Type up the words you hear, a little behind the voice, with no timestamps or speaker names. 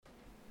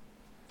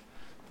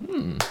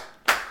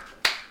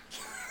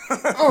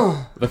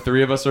The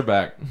three of us are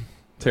back.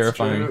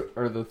 Terrifying.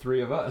 Or the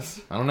three of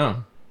us. I don't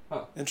know.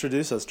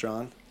 Introduce us,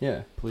 John.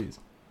 Yeah, please.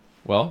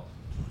 Well,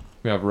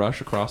 we have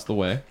Rush across the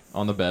way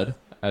on the bed,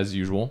 as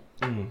usual.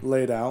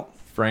 Laid out.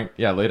 Frank,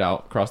 laid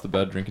out across the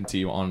bed, drinking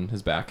tea on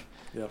his back.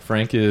 Yep.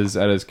 Frank is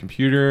at his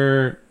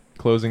computer,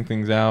 closing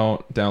things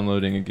out,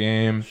 downloading a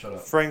game. Shut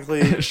up.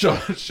 Frankly,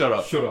 Shut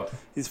up.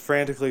 he's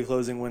frantically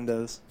closing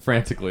windows.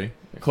 Frantically.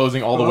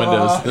 Closing all the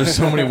windows. There's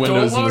so many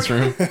windows in this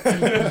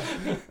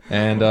room.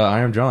 And I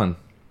am John,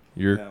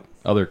 your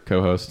other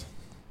co-host,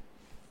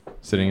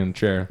 sitting in the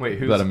chair. Wait,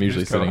 who's that I'm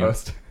usually sitting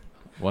co-host? in.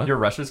 What? You're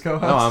Rush's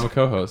co-host? No, I'm a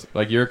co-host.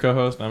 Like, you're a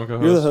co-host, I'm a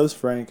co-host. You're the host,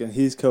 Frank, and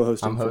he's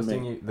co-hosting I'm for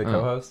hosting me. you, the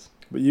co-host?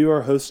 But you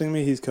are hosting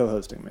me, he's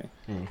co-hosting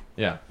me.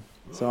 Yeah.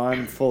 So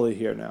I'm fully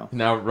here now.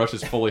 Now Rush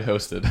is fully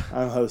hosted.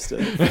 I'm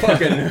hosted.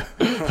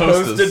 Fucking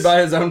hosted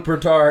by his own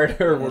petard.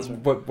 Or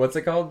what's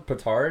it called?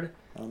 Petard?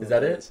 Is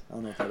that it? I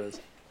don't know if that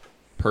is.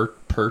 Pertard?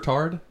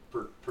 Petard.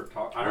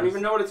 I don't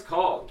even know what it's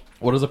called.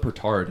 What is a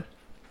pertard?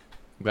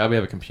 I'm glad we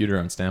have a computer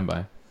on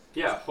standby.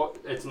 Yeah,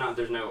 it's not.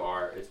 There's no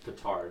R. It's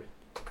petard.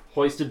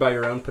 Hoisted by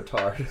your own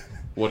petard.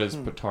 What is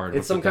petard?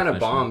 It's some kind of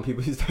bomb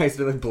people used to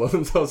accidentally blow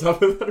themselves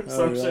up with it or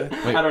some shit.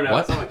 Wait, I don't know.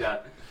 what? Something like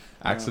that.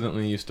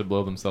 Accidentally used to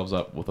blow themselves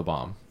up with a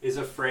bomb. Is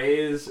a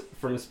phrase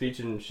from a speech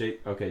in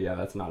shape. Okay, yeah,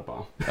 that's not a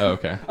bomb. Oh,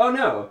 okay. Oh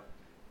no,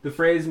 the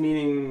phrase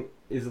meaning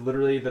is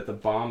literally that the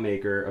bomb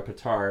maker, a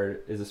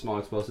petard, is a small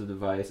explosive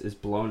device, is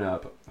blown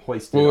up,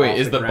 hoisted. Wait, off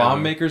is the ground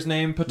bomb maker's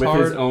name petard?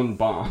 with his own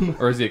bomb?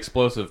 Or is the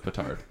explosive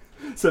petard?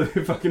 So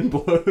they fucking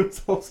blow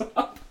themselves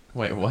up.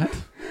 Wait, what?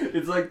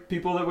 It's like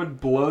people that would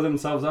blow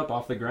themselves up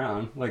off the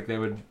ground, like they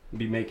would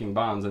be making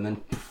bombs and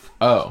then.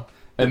 Oh,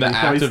 and the They'd be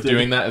act of hoisted.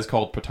 doing that is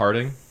called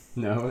petarding?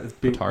 No, it's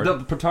being, Petard?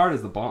 The petard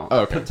is the bomb.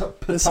 Oh, okay.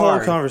 This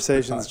whole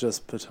conversation's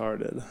just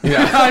petarded.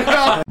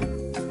 Yeah.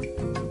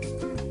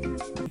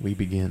 We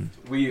begin.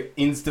 We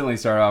instantly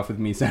start off with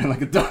me sounding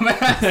like a dumbass.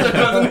 That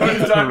doesn't know what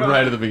he's talking about.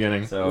 Right at the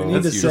beginning. So We need to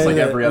that's say just like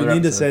that every other we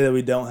need to episode. say that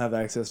we don't have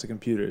access to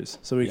computers,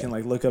 so we can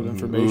like look up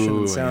information Ooh,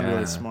 and sound yeah.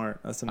 really smart.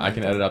 That's the main I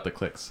can thing. edit out the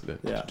clicks.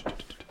 Yeah,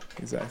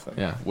 exactly.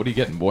 Yeah. What are you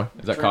getting, boy?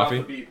 Is that Turn off coffee?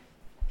 the beep.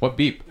 What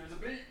beep? There's a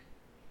beep.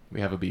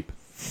 We have a beep.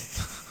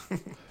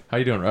 How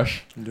you doing,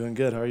 Rush? I'm doing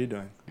good. How are you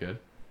doing? Good.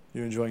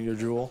 You enjoying your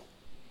drool?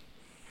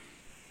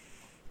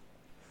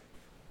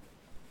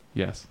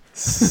 Yes.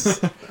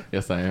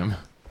 Yes, I am.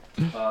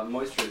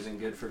 Moisture isn't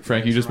good for.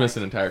 Frank, you just missed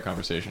an entire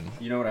conversation.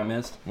 You know what I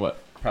missed? What?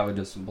 Probably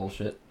just some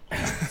bullshit.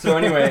 So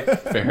anyway,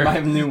 Fair. my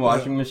new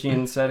washing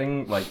machine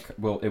setting,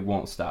 it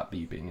won't stop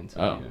beeping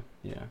until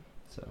yeah.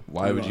 So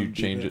Why You would you wanna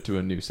change beep it to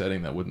a new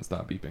setting that wouldn't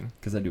stop beeping?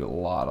 because I do a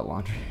lot of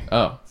laundry.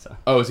 Oh. So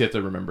Oh, so you have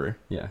to remember.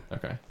 yeah.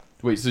 Okay.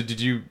 Wait, so did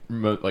you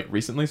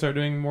recently start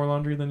doing more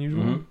laundry than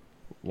usual? Mhm.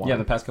 Why? Yeah,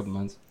 the past couple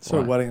months.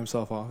 Started Why? wetting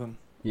himself often.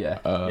 Yeah.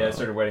 Oh. Yeah, I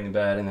started wetting the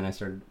bed, and then I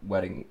started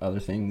wetting other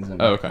things.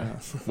 And Oh, okay.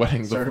 Yeah.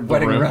 Wetting the, started the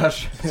wetting room.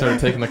 Rush. Started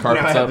taking the Now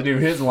carpets I have up. to do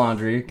his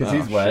laundry because Oh,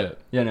 he's wet. shit.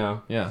 You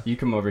know. Yeah, You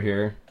come over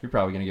here, you're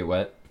probably gonna get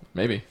wet,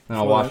 maybe. and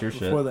I'll Before wash the- your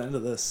shit. Before the end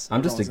of this.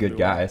 I'm just a Colin's good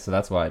gonna do guy, it. so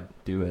that's why I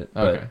do it.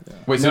 But Okay. Yeah.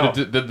 Wait, so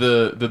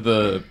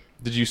No.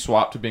 did you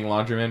swap to being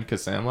laundryman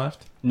because Sam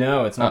left?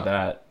 no, it's not Oh.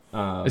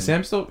 that. Is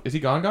Sam still? Is he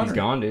gone? He's or-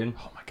 gone, dude.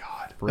 Oh my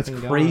god, that's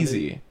Freaking gone,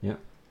 crazy. dude. Yeah.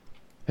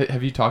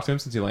 Have you talked to him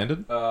since he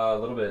landed? A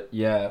little bit.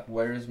 Yeah.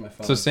 Where is my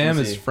phone? So Sam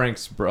Let's is see.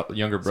 Frank's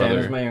younger brother. Sam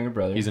is my younger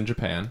brother. He's in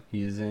Japan.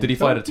 He's in. Did he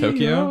fly to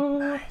Tokyo?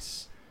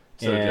 Nice.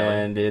 So jelly.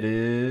 And it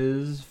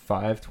is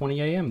 5:20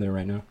 a.m. there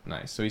right now.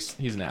 Nice. So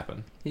he's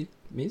napping.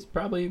 He's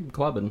probably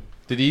clubbing.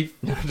 Did he?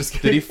 No, I'm just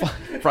Did kidding. he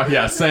fly?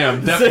 Yeah,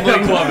 Sam definitely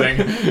Sam. clubbing.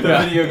 The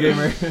Yeah. video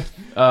gamer.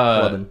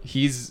 Clubbing.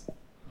 He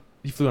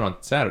flew in on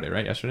Saturday,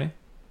 right? Yesterday,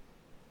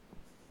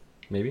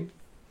 Maybe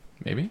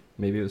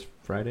maybe. it was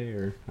Friday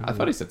or. I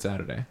thought he said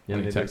Saturday. Yeah,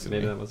 when maybe, he texted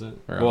maybe me. that was it.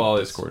 Or on well,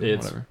 Discord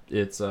it's, or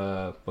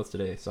whatever. It's what's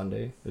today?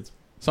 Sunday. It's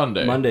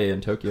Sunday. Monday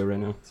in Tokyo right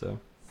now. So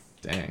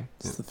Dang,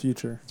 It's the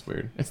future. it's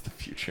weird. It's the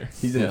future.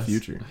 he's in the Yes.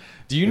 future.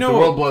 Do you If know? the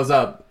world blows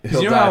up, Because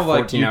he'll you know die how like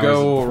 14 you hours go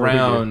before we do.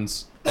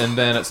 around and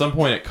then at some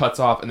point it cuts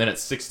off and then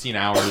it's 16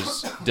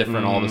 hours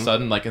different all of a Mhm.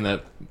 sudden, like in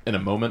a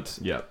moment.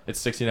 Yeah. It's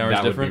 16 hours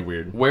That would be different.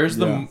 weird. Where's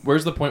Yeah.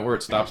 the point where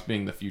it stops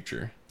being the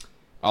future?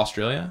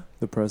 Australia?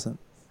 The present.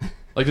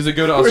 Like does it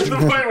go to Where's the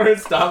Australia? point where it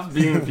stops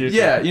being the future?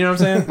 Yeah, you know what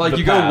I'm saying? Like The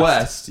you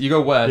past.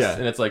 go west Yeah.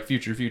 and it's like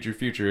future.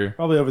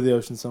 Probably over the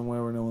ocean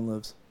somewhere where no one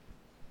lives.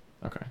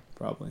 Okay.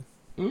 Probably.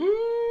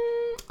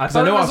 I 'Cause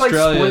thought I know it was like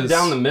Australia's- split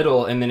down the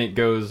middle and then it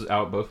goes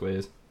out both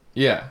ways.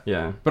 Yeah.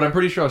 Yeah. But I'm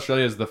pretty sure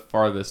Australia is the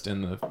farthest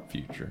in the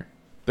future.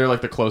 They're like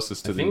the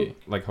closest to I think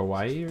like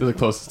Hawaii. Or they're the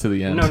closest to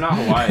the end. no, not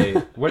Hawaii.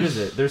 What is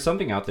it? There's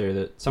something out there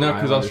that. Some No,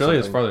 because island or Australia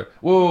is something. farther.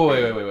 Whoa,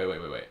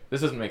 wait. This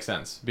doesn't make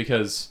sense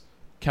because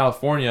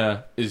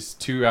California is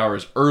 2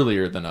 hours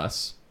earlier than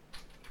us.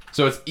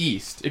 So it's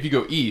east. If you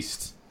go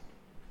east,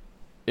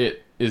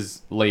 it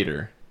is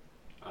later.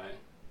 Alright.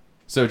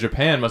 So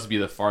Japan must be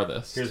the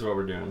farthest. Here's what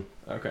we're doing.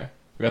 Okay.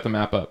 We got the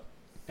map up.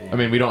 And I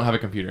mean, we don't have a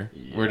computer.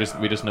 We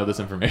just know this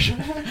information.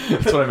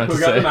 That's what I meant we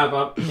to got say. the map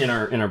up in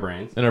our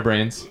brains. In our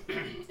brains.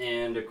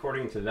 And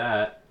according to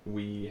that,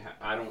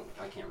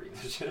 I can't read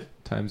this shit.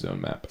 Time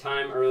zone map.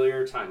 Time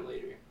earlier, time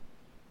later.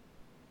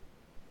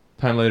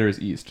 Time later is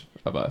east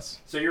of us.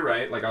 So you're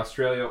right, like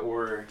Australia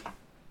or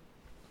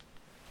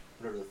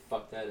whatever the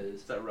fuck that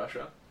is. Is that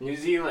Russia? New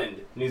Zealand.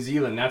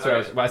 That's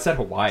what I said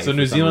Hawaii. So for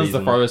New some Zealand's the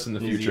reason. farthest in the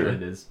New future.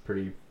 Zealand is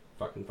pretty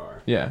fucking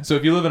far. Yeah. So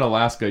if you live in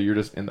Alaska, you're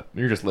just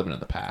living in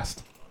the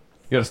past.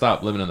 You gotta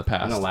stop living in the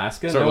past. In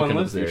Alaska, Start no one looking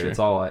at lives the there. future. It's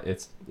all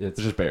it's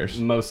just bears.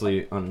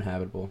 mostly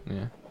uninhabitable.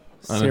 Yeah.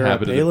 Sarah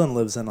Uninhabited. Palin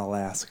lives in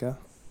Alaska.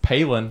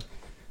 Palin.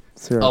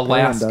 Sarah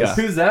Alaska. Palin does.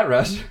 Who's that,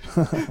 Rush?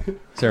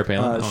 Sarah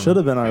Palin. Should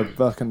have been our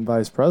fucking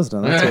vice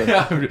president.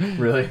 That's it.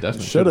 Really?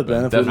 Definitely Should have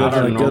been if we Definitely lived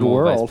in a should've good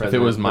normal vice world. If it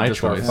was president, my but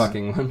just our choice.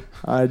 fucking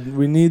one.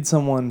 We need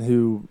someone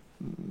who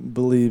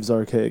believes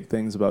archaic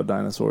things about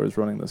dinosaurs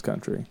running this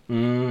country.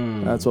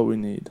 That's what we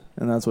need,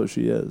 and that's what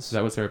she Is is.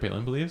 that what Sarah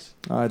Palin believes?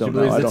 I She don't know.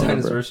 believes I that don't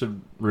remember. dinosaurs should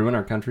ruin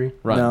our country.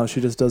 Run. No,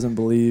 she just doesn't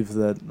believe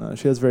that.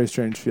 She has very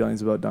strange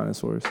feelings about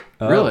dinosaurs.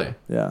 Really?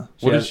 Yeah.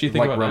 What does has, she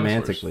think like about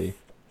romantically?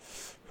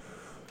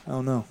 I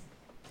don't know.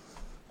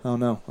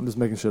 I'm just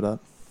making shit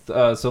up.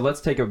 So let's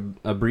take a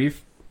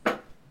brief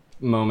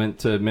moment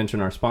to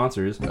mention our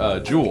sponsors.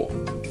 Juul.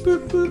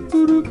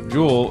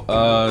 Juul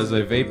is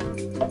a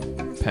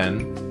vape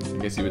pen,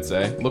 I guess you would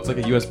say. Looks like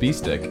a USB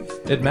stick.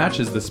 It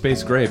matches the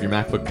Space Gray of your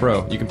MacBook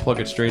Pro. You can plug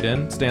it straight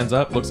in, stands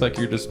up, looks like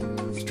you're just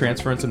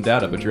transferring some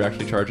data, but you're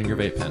actually charging your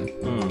vape pen.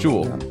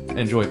 Juul.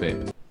 Enjoy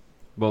vape.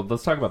 Well,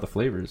 let's talk about the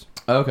flavors.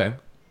 Okay.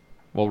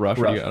 Well, Rush,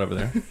 what do you Rush. got over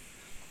there?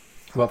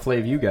 What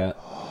flavor you got?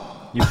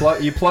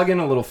 You plug in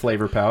a little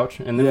flavor pouch,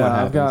 and then what Yeah,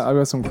 happens? I've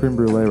got some creme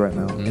brulee right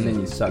now. And then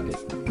you suck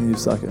it. And you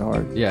suck it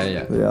hard. Yeah,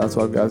 yeah. But yeah, that's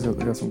what I've got. I've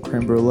got some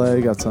creme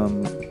brulee, got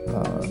some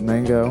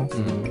mango.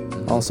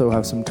 Mm-hmm. Also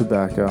have some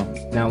tobacco.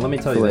 Now let me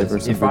tell you Flavor,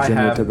 this: some if I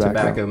Virginia have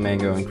tobacco.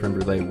 mango, and creme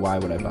brulee, why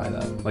would I buy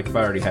that? Like if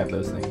I already have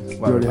those things, You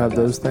why would already I buy have that?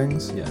 those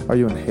things? Yeah. Are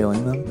you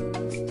inhaling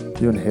them?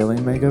 You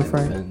inhaling mango,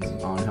 Frank?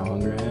 Depends on how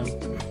hungry I am.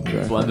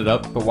 Okay. Blend it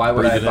up. But why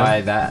would Breathe I it in.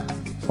 buy that?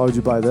 Why would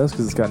you buy this?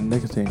 Because it's got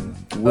nicotine.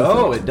 with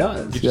Oh, it. it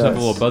does. You just have a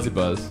Yes. little buzzy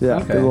buzz. Yeah,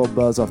 Okay. get a little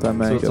buzz off that So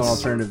mangus. it's an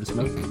alternative to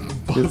smoking.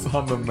 Buzz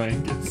on the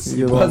mangus.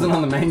 You get a Buzzing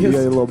little, on the you mangus. got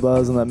a little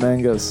buzz on that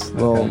mangus.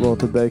 Okay. Little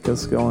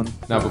tobacco's going.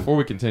 Now, before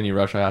we continue,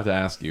 Rush, I have to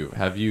ask you,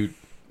 have you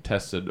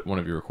tested one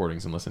of your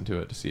recordings and listened to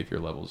it to see if your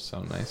levels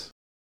sound nice?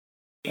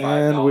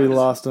 And we $5.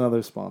 lost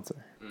another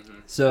sponsor.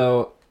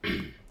 So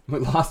we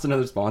lost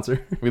another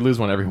sponsor. We lose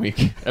one every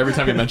week. Every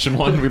time we mention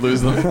one, we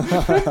lose them.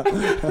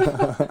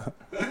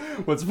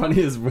 What's funny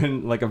is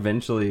when like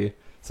eventually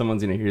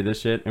someone's gonna hear this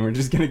shit and we're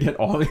just gonna get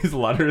all these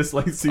letters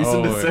like cease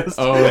and desist.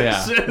 Oh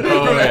yeah. Shit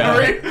Oh from yeah.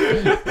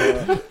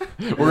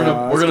 every- We're No,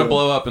 gonna that's good.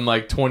 blow up in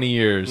like 20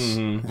 years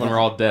Mhm. when we're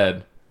all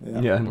dead.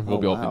 Yeah. We'll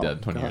be Oh, all wow. be dead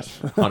in 20 years,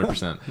 Gosh.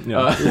 100%.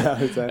 Yeah. Yeah,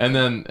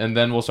 exactly. And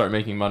then we'll start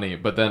making money,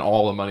 but then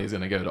all the money is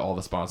gonna go to all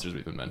the sponsors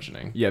we've been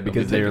mentioning. Yeah, They'll be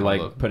because they're taking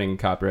all like putting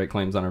copyright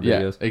claims on our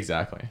yeah, videos.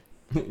 exactly.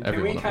 Can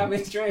Every we one of them.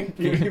 copy strike?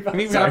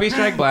 Copy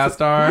strike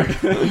Blastar.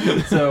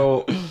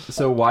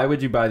 So why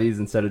would you buy these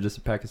instead of just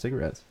a pack of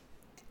cigarettes?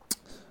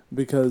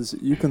 Because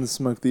you can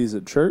smoke these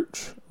at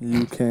church.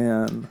 You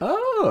can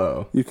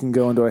Oh.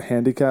 go into a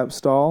handicap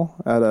stall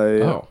at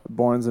a Oh.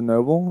 Barnes and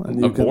Noble, and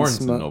A you can Barnes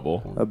and smoke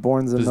Noble. a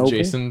Barnes and Does Noble.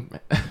 Jason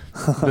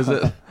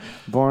visit?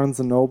 Barnes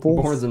and Noble.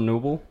 Barnes and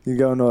Noble. You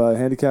go into a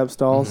handicap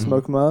stall, Mhm.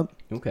 smoke them up.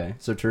 Okay,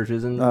 so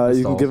churches and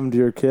You can give them to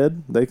your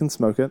kid. They can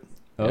smoke it.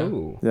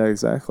 Oh, Yeah,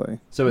 exactly.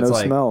 so it's No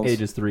like smells.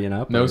 ages 3 and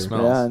up. No or-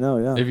 smell. Yeah, I know.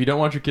 Yeah, If you don't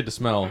want your kid to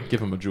smell, give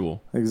him a Juul.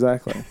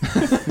 exactly.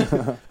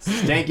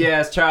 Stanky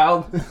ass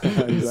child.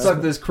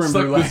 Suck this creme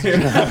Suck brulee.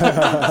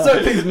 this-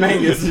 Suck these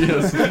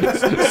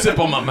mangoes. Sip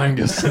on my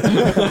mangus. Stinky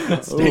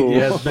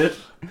Ooh. ass bitch.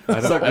 Suck I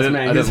this didn't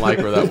mangoes. like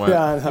where that went.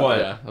 Yeah, I know. Well,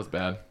 yeah, that was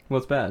bad.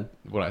 What's bad?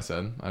 What I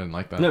said, I didn't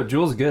like that. No,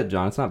 Juul's good,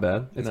 John. It's not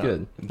bad. It's No.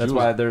 good. That's Juul's-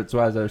 why they're. That's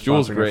why they're.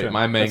 Juul's sponsoring our great. show.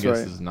 My mangus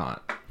right. is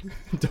not.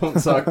 Don't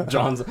suck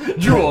John's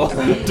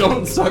Juul.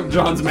 Don't suck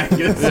John's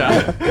mangoes.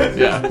 Yeah,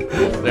 yeah.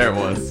 There it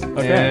was.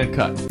 Okay. And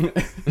cut.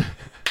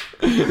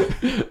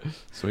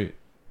 Sweet.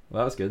 Well,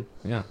 that was good.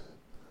 Yeah.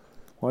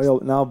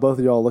 Well, now both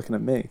of y'all looking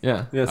at me.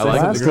 Yeah. Yeah, I so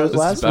like last- it. This is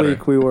last better.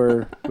 week we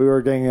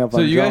were ganging up So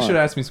on you guys John. should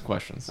ask me some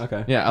questions.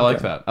 Okay. Yeah, I like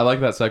Okay. that. I like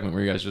that segment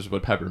where you guys just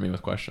would pepper me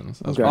with questions.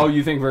 That was Okay. Oh,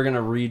 you think we're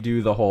gonna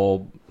redo the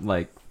whole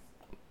like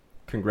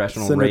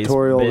congressional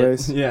Senatorial race? bit?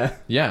 race? Yeah.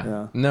 Yeah.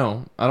 Yeah.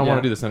 No, I don't Yeah.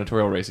 want to do the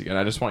senatorial race again.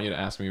 I just want you to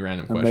ask me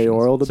random a questions.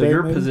 mayoral So debate.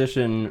 your maybe?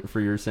 position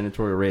for your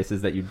senatorial race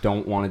is that you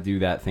don't want to do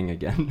that thing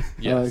again.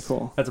 Yes. Alright,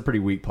 cool. That's a pretty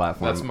weak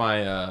platform. That's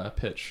my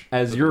pitch.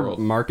 As to the your world.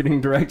 marketing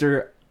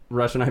director,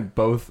 Rush and I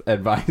both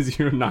advise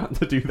you not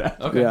to do that.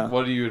 Okay. Yeah.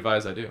 What do you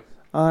advise I do?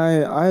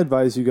 I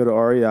advise you go to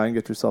REI and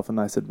get yourself a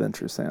nice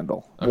adventure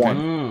sandal. Okay.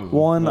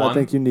 One, I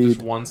think you need.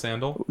 Just one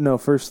sandal. No,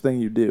 first thing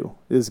you do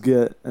is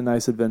get a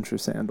nice adventure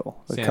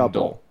sandal. A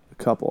Sandal.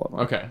 couple of them.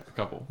 Okay, a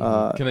couple.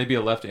 Uh, Can they be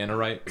a left and a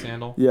right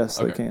sandal? Yes,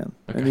 they Okay. can.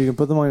 Okay. And you can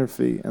put them on your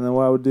feet. And then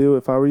what I would do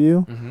if I were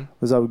you Mm-hmm.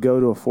 is I would go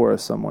to a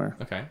forest somewhere.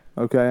 Okay.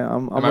 Okay,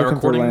 I'm Am I looking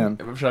for recording?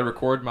 land. Should I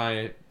record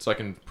my so I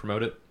can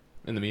promote it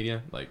in the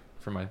media, like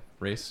for my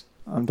race?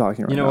 I'm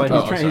talking right You know now. what?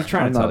 Oh, He's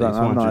trying to I'm tell not you.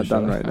 done. I'm not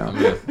done right now.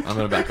 I'm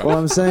gonna back off. What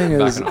I'm saying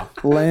is, Backing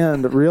off.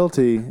 land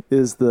realty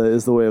is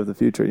the way of the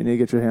future. You need to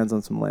get your hands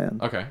on some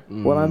land. Okay.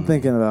 What I'm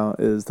thinking about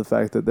is the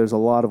fact that there's a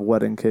lot of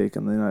wedding cake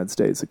in the United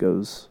States that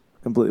goes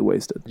completely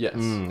wasted. Yes.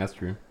 That's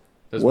true.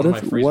 There's what one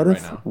if in my freezer what right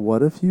if now.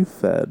 what if you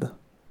fed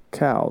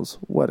cows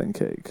wedding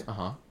cake?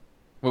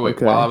 Wait.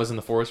 Okay. While I was in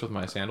the forest with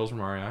my sandals from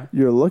REI.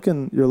 You're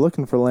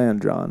looking for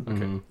land, John.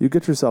 Okay. You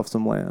get yourself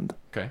some land.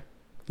 Okay.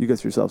 You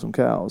get yourself some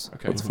cows.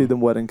 Okay. Let's feed them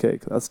wedding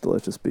cake. That's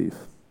delicious beef.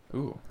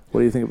 Ooh.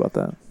 What do you think about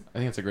that? I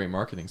think it's a great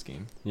marketing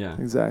scheme. Yeah.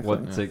 Exactly.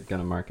 What's it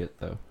gonna market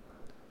though?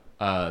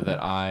 That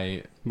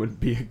I Would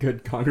be a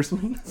good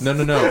congressman.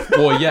 no.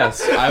 Well,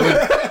 yes, I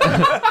would.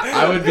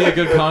 I would be a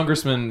good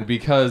congressman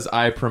because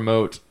I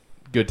promote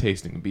good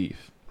tasting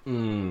beef.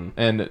 And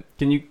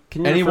Can you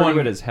anyone refer to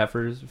it as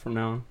heifers from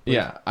now on? please?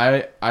 yeah,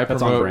 I That's on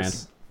promote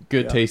brand.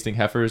 good Yeah. tasting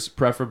heifers,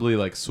 preferably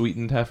like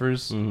sweetened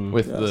heifers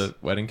with Yes. the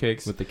wedding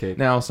cakes. With the cake.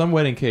 Now, some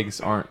wedding cakes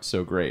aren't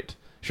so great.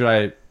 Should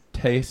I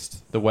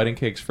taste the wedding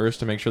cakes first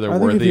to make sure they're I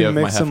think if worthy you of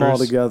my mix heifers? them all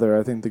together,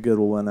 I think the good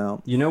will win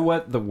out. You know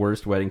what the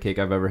worst wedding cake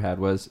I've ever had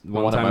was?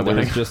 One one at my time there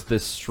was wedding. just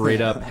this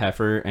straight up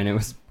heifer and it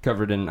was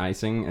covered in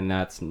icing, and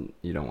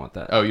you don't want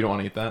that. Oh, you don't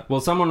want to eat that?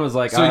 Well, someone was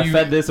like, So I you-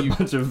 fed this a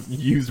bunch of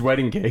used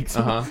wedding cakes.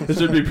 This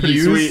should be pretty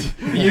Used?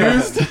 sweet.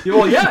 Used?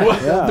 Well, yeah.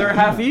 Yeah. They're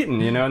half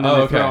eaten, and then Oh,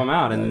 they okay. throw them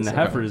out, and then the Nice.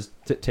 heifers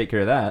take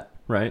care of that,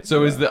 right?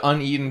 So is the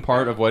uneaten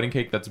part of wedding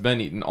cake that's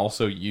been eaten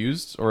also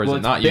used, or is Well, it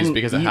it's not been used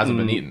because it hasn't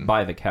been eaten?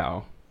 by the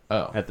cow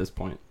Oh, at this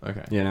point,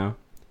 okay. you know?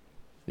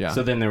 Yeah.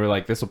 So then they were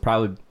like, this will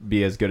probably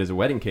be as good as a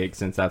wedding cake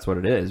since that's what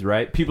it is,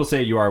 right? People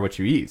say you are what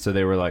you eat. So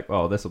they were like,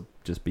 oh, this will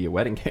just be a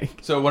wedding cake.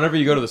 So whenever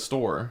you go to the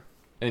store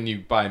and you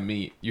buy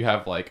meat, you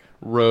have like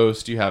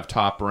roast, you have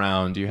top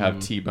round, you have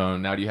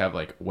T-bone. Now do you have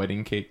like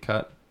wedding cake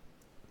cut?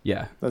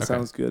 Yeah, That Okay.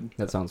 sounds good.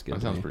 that sounds good. That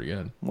to sounds me. pretty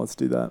good. Let's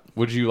do that.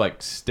 Would you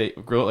like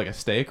grill it like a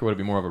steak, or would it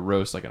be more of a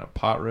roast, like in a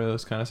pot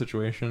roast kind of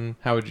situation?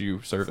 How would you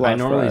serve Flat I it?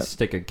 normally fry it.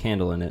 stick a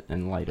candle in it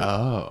and light it.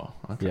 Oh,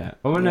 okay. Yeah.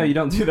 Oh, no, you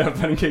don't do that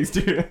with wedding cakes, do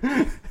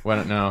you? Why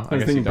don't no? I was guess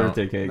you thinking don't.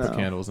 birthday cakes. Put No.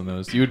 candles in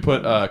those. You would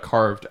put a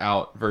carved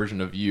out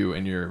version of you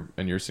and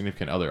your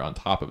significant other on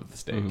top of the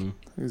steak. Mhm.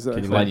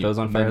 Exactly. Can you Then light you- those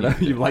on then fire?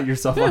 you- You light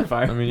yourself on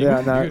fire? I mean,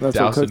 Yeah, you, no, you that's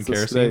what douse it in cooks the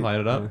kerosene, steak. light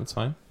it up. Yeah. That's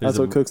fine. That's There's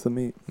what cooks the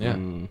meat. Yeah.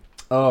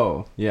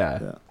 Oh, yeah.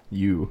 Yeah.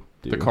 You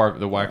do.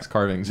 The wax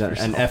carvings. for An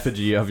yourself.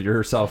 effigy of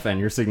yourself and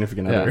your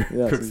significant Yeah. other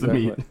Yes, cooks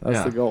exactly. the meat. That's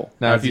Yeah. the goal.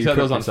 Now, As if you you set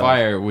cook those on yourself.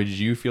 fire, would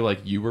you feel like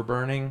you were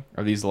burning?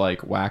 Are these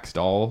like wax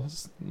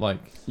dolls? Like,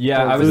 Yeah,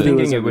 Well, I was voodoo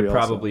thinking is it would real, so-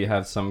 probably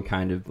have some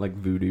kind of like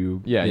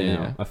voodoo Yeah, you yeah,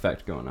 know, yeah.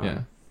 effect going on. yeah,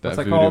 that What's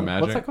that voodoo called?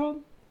 magic. What's that called?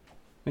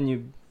 When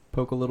you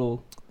poke a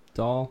little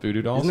doll?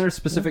 Voodoo dolls. Isn't there a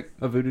specific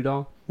a voodoo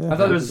doll? Yeah, I thought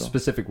there was a voodoo doll.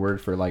 specific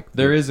word for like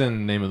There is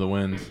in Name of the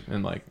Wind,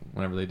 and like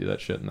whenever they do that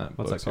shit in that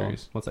What's book that called?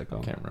 series. What's that I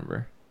called? can't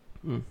remember.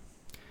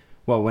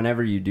 Well,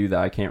 whenever you do that,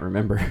 I can't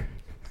remember.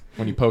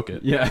 When you poke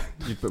it. Yeah,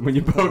 when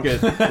you poke it,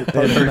 Poke it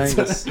the hurts.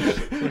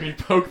 mangus. When you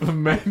poke the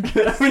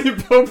mangus. when you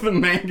poke the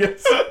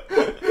mangus.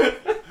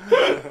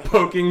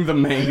 Poking the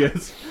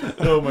mangus.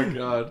 Oh my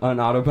god. An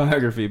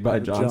autobiography by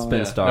John John. Yeah,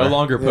 Spinstar. no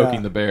longer poking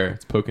Yeah. the bear.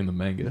 It's poking the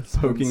mangus.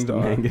 Poking the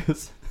Spinstar.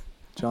 mangus.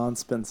 John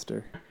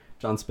Spinster.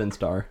 John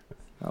Spinstar.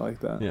 I like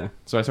that. Yeah.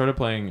 So I started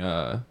playing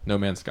No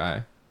Man's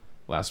Sky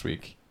last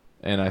week,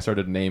 and I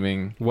started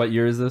naming What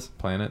year is this?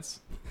 planets.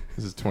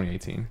 This is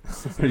 2018.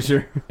 Are you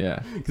sure?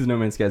 Yeah, Because No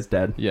Man's Sky's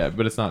dead. yeah,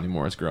 but it's not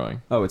anymore. It's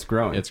growing. Oh, it's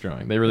growing. It's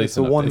growing. They released It's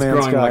a an update. one-man It's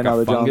growing sky like now a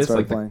that John fungus,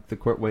 started like playing.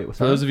 the wait, what's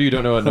For those of you who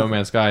don't know what No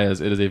Man's Sky is,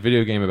 it is a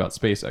video game about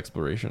space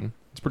exploration.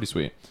 It's pretty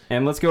sweet.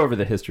 And let's go over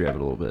the history of it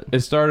a little bit.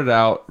 It started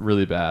out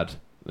really bad.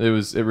 It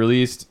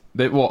released.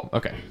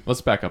 Okay,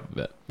 let's back up a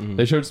bit. Mhm.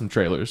 They showed some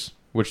trailers,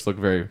 which look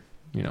very,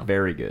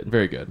 Very good.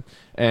 very good.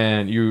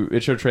 And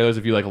it showed trailers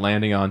of you like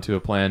landing onto a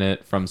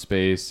planet from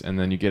space, and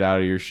then you get out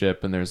of your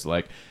ship, and there's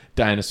like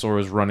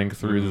dinosaurs running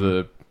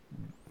through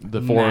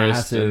the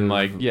forest, and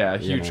like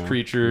huge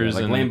creatures,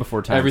 like and Land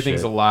Before Time. everything's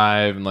shit.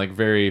 alive, and like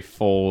very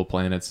full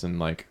planets, and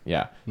like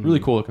really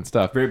cool looking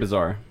stuff. Very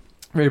bizarre.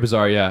 Very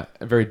bizarre, yeah.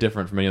 Very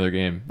different from any other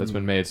game that's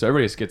been made. So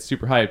everybody gets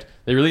super hyped.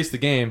 They release the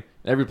game.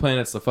 Every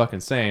planet's the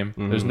fucking same.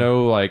 There's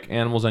no like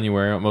animals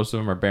anywhere. Most of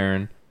them are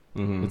barren.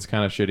 Mm-hmm. It's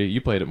kind of shitty.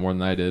 You played it more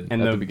than I did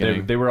And at the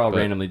beginning. they were all but-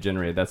 randomly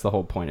generated. That's the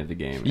whole point of the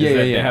game. Yeah, is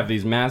that yeah. They have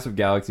these massive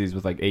galaxies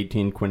with like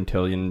 18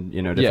 quintillion,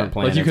 different Yeah,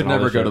 planets. like you could and all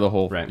never this go shit. to the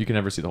whole. Right. You can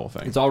never see the whole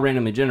thing. It's all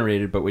randomly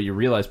generated, but what you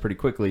realize pretty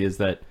quickly is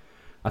that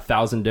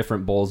 1,000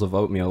 different bowls of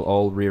oatmeal,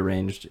 all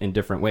rearranged in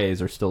different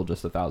ways, are still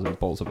just 1,000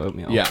 bowls of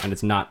oatmeal. Yeah. And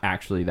it's not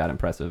actually that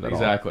impressive at all.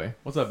 Exactly.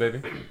 What's up,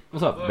 baby?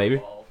 What's up, baby?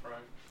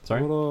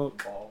 Sorry? What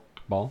up?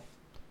 Ball?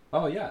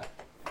 Oh, yeah.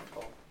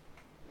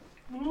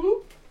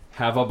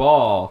 Have a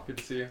ball. Good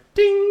to see you.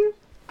 Ding!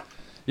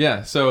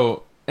 Yeah.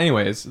 So,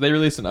 anyways, they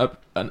released an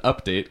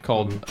update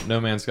called No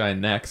Man's Sky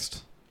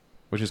Next,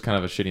 which is kind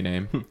of a shitty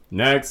name.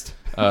 Next.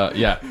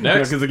 Yeah.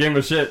 Next. Because the game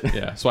was shit.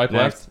 Yeah, swipe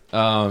Next.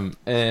 left.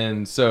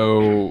 And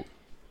so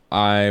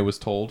I was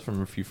told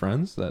from a few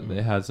friends that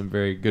they had some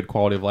very good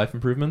quality of life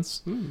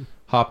improvements.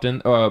 Hopped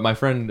in. My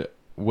friend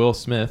Will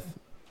Smith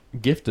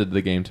gifted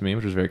the game to me,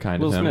 which was very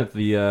kind Will of him. Smith,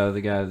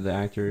 the guy, the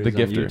actor, The is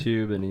on gifter.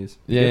 YouTube, and he's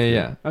Yeah, gifted.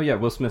 yeah. Oh yeah,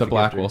 Will Smith, The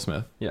black gifter. Will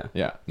Smith. Yeah,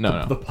 Yeah.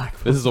 No. the black.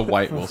 This is a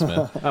white Will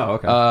Smith. Oh,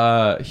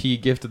 okay. He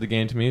gifted the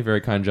game to me,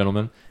 very kind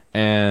gentleman,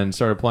 and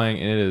started playing,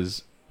 and it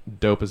is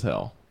dope as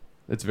hell.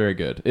 It's very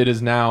good. It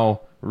has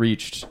now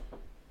reached,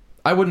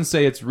 I wouldn't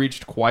say it's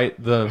reached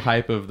quite the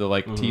hype of the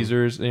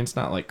teasers. And it's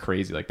not like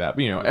crazy like that,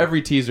 but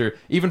every teaser,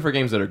 even for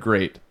games that are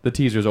great, the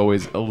teaser is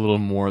always a little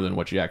more than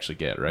what you actually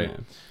get, right? Yeah.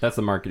 That's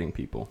the marketing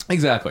people.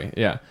 Exactly.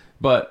 Yeah,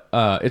 but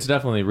it's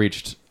definitely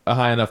reached a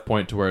high enough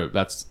point to where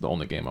that's the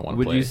only game I want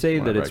to play. Would you say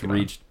that whenever I it's get on.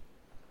 reached?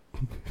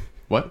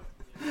 What?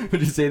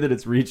 Would you say that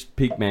it's reached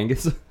peak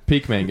Mangus?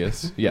 Peak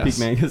Mangus? Yes. Peak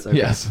Mangus. Okay.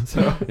 Yes.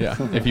 So, Yeah.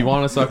 If you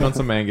want to suck on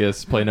some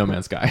Mangus, play No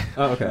Man's Sky.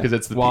 oh, okay. Because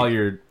it's the while peak.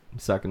 you're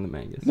sucking the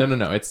Mangus. No.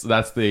 That's the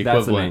That's the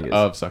equivalent Mangus.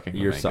 of sucking. the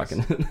You're Mangus.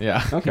 sucking it.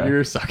 Yeah. Okay.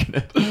 You're sucking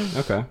it.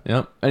 Okay.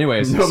 Yep.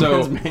 Anyways, No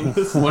so Man's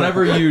Mangus.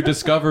 whenever you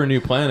discover new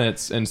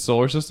planets and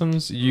solar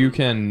systems, you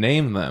can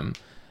name them.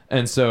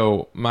 And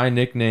so my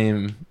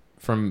nickname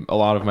from a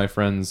lot of my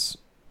friends,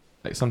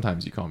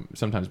 sometimes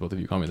both of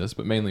you call me this,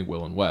 but mainly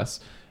Will and Wes,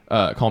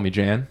 call me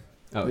Jan.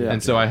 Oh Yeah.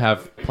 And so I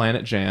have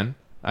Planet Jan.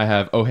 I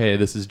have, oh hey,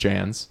 this is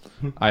Jan's.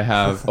 I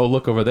have, oh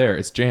look over there,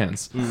 it's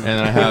Jan's. And then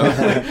I have,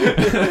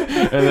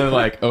 and then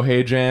like, oh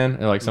hey Jan,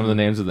 and like some of the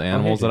names of the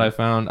animals that I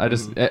found. I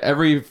just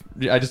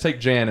I just take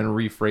Jan and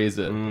rephrase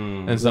it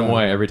in some Yeah.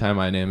 way every time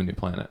I name a new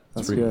planet.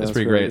 That's It's good. pretty That's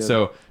great. very good.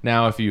 So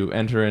now if you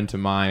enter into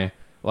my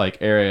like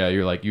area,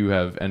 you're like you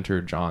have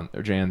entered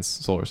Jan's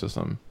solar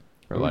system,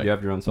 or Ooh, like you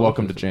have your own solar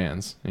welcome to system.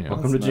 Jan's. You know,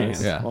 Welcome That's to nice.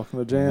 Jan's. Yeah. Welcome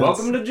to Jan's.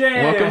 Welcome to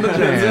Jan. welcome to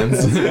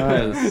Jan's,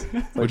 Nice.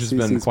 Like which has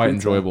been CC's quite Pizza.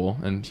 enjoyable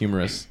and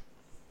humorous.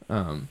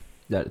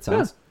 That it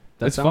sounds.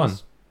 That it's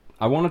sounds,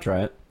 I want to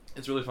try it.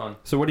 It's really fun.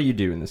 So what do you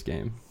do in this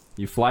game?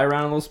 You fly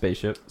around a little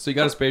spaceship. So you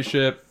got a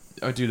spaceship.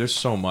 Oh, dude, there's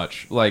so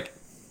much. Like,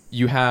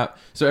 you have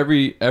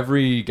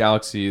every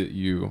galaxy that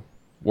you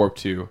warp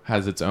to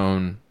has its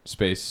own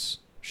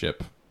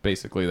spaceship.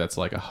 Basically, that's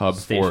like a hub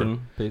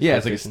Station. for. Yeah,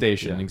 it's like a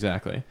station, Yeah.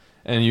 exactly.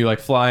 And you like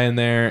fly in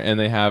there, and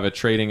they have a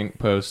trading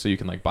post, so you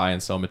can like buy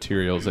and sell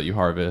materials that you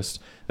harvest.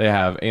 They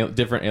have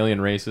different alien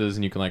races,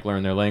 and you can like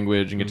learn their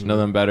language and get to know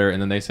them better.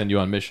 And then they send you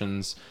on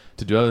missions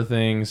to do other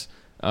things.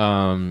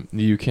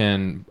 You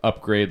can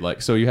upgrade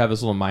so you have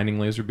this little mining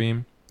laser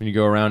beam. When you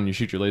go around and you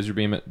shoot your laser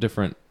beam at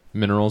different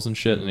minerals and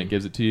shit, and it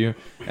gives it to you.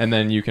 And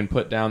then you can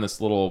put down this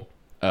little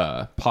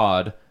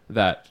pod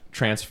that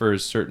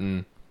transfers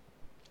certain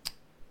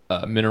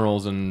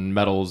minerals and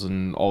metals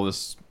and all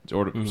this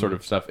sort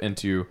of stuff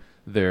into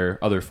their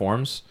other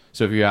forms.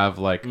 So if you have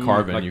like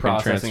carbon, like you can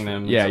processing transfer.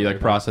 them and Yeah, stuff you like like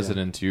that, process yeah. it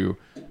into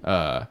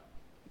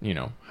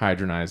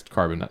hydronized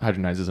carbon.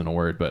 Hydronized isn't a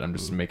word, but I'm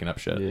just making up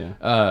shit.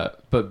 Yeah.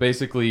 But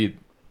basically,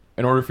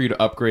 in order for you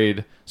to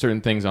upgrade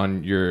certain things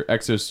on your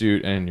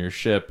exosuit and your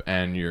ship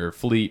and your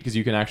fleet, because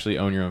you can actually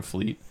own your own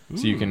fleet,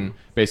 so you can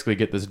basically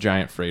get this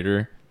giant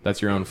freighter that's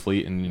your own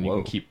fleet, and you Whoa.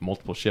 can keep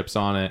multiple ships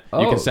on it. You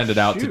Oh, can send it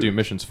out to shoot. do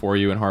missions for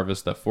you and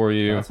harvest stuff for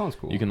you. Oh, that sounds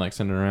cool. You can like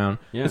send it around.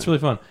 Yeah. It's really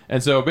fun.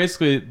 And so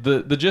basically,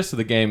 the gist of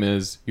the game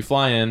is you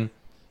fly in,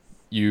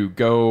 you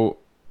go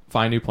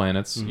find new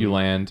planets, you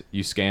land,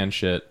 you scan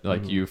shit,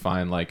 like you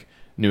find like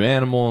new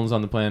animals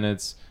on the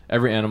planets.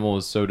 Every animal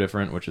is so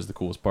different, which is the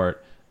coolest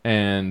part.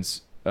 And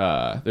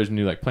there's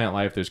new like plant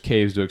life. There's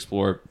caves to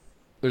explore.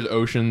 There's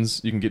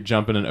oceans. You can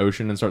jump in an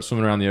ocean and start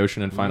swimming around the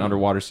ocean and find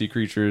underwater sea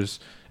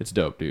creatures. It's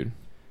dope, dude.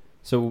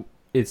 So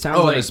it sounds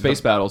Oh, like and there's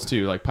space battles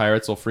too. Like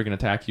pirates will freaking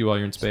attack you while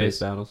you're in space space.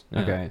 battles. Yeah.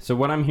 Okay. So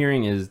what I'm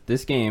hearing is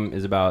this game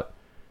is about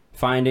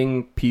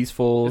finding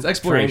peaceful, It's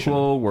exploration.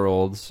 tranquil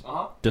worlds,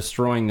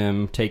 destroying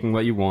them, taking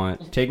what you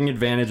want, taking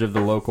advantage of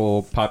the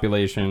local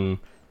population,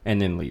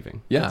 and then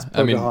leaving. Yeah, It's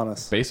I mean,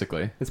 Pocahontas.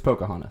 basically, It's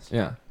Pocahontas.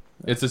 yeah.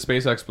 It's a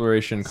space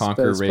exploration,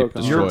 conquer, Space rape,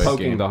 Pocahontas. destroy You're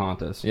poking game. the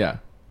Hontas. Yeah,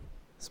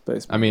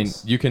 Space. I mean,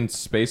 Marines. you can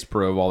space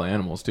probe all the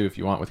animals too if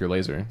you want with your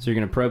laser. So you're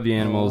gonna probe the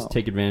animals, Oh.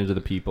 take advantage of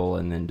the people,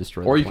 and then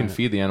destroy. Or the you can planet.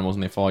 feed the animals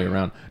and they follow you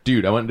around.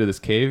 Dude, I went into this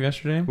cave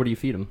yesterday. What do you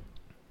feed them?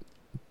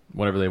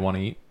 Whatever they want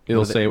to eat. What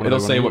It'll do they- say what do they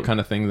wanna what eat? kind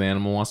of thing the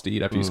animal wants to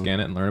eat after you Mm. scan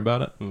it and learn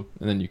about it, Mm.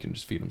 and then you can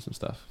just feed them some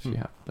stuff if you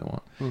have they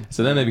want. Mm.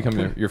 So then they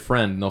become your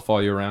friend and they'll follow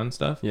you around and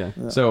stuff. Yeah.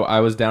 Yeah. So I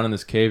was down in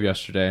this cave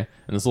yesterday,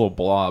 and this little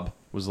blob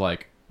was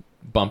like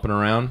bumping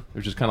around. It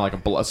was just kind of like a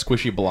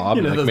squishy blob.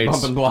 You know and, those like,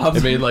 bumping blobs?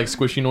 It made like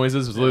squishy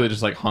noises. It was literally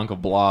just like hunk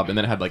of blob, and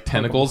then it had like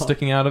tentacles blob.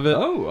 sticking out of it.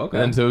 Oh,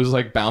 okay. And so it was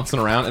like bouncing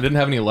around. It didn't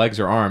have any legs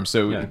or arms,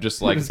 so it Yeah. would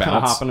just like Just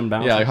kinda bounce. hopping and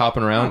bouncing. Yeah, like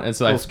hopping around. Oh, And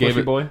so I little gave squishy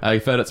it. boy. I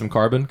fed it some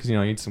carbon because you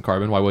need some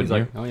carbon. Why He's wouldn't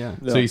like, you? oh yeah.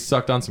 Yeah. So he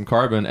sucked on some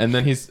carbon, and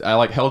then I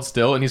like held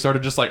still, and he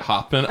started just like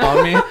hopping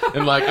on me,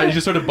 and like he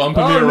just started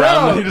bumping me Oh,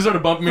 around. no. He just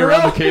started bumping me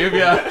around the cave.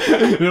 Yeah,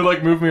 he would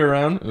like move me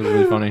around. It was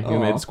really funny. He Aw,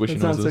 made squishy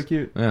that sounds noises. so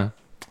cute. Yeah.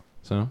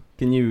 So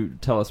Can you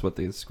tell us what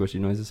these squishy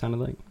noises sounded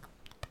like?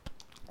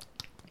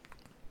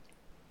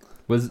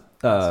 Was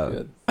That's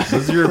good.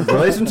 was your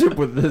relationship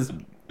with this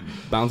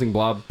bouncing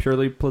blob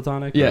purely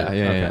platonic? yeah, or-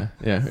 yeah, okay.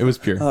 yeah. It was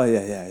pure. Oh yeah,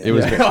 yeah, yeah. It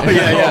was. Yeah. Pure. Oh,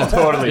 yeah,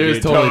 totally, It was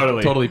dude,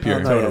 totally totally. pure.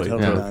 Oh, no, yeah, Totally,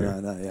 totally. Yeah. No,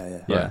 no, no, yeah,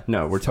 yeah. Yeah.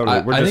 No, we're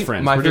totally. We're I just think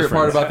friends. my We're favorite just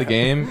part friends. about the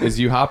game is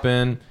you hop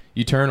in,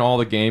 you turn all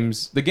the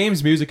games. The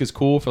game's music is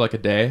cool for like a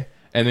day,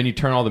 and then you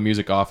turn all the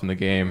music off in the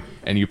game,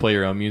 and you play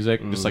your own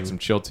music, just like some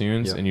chill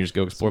tunes, Yep. and you just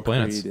go explore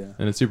planets, Creed, yeah.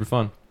 and it's super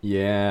fun.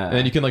 Yeah. And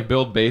then you can like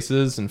build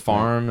bases and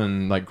farm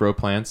and like grow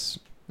plants.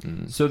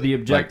 So the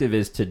objective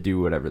is to do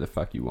whatever the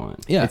fuck you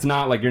want. Yeah. It's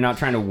not like you're not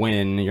trying to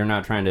win. You're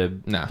not trying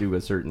to Nah. do a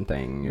certain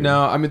thing. You're-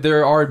 No, I mean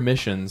there are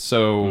missions,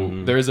 so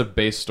Mhm. there is a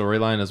base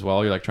storyline as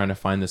well. You're like trying to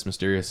find this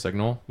mysterious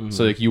signal. Mhm.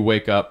 So like you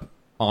wake up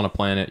on a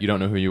planet, you don't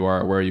know who you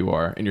are or where you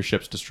are, and your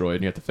ship's destroyed,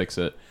 and you have to fix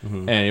it.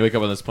 Mhm. And you wake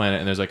up on this planet,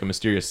 and there's like a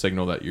mysterious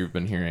signal that you've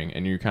been hearing,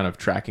 and you're kind of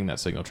tracking that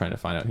signal, trying to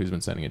find out who's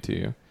been sending it to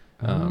you.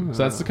 So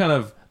that's the kind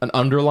of an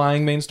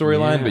underlying main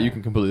storyline, but Yeah. you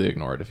can completely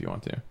ignore it if you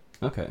want to.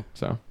 Okay.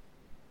 So,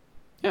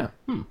 yeah.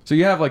 Hmm. So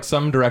you have like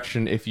some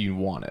direction if you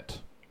want it,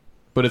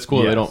 but it's cool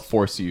that they Yes. don't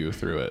force you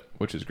through it,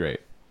 which is great.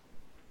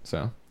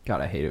 So God,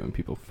 I hate it when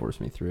people force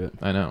me through it.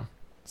 I know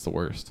it's the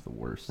worst. It's the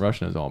worst.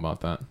 Russian is all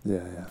about that.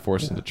 Yeah.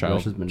 Forced yeah. into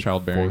Russia's been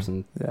childbearing.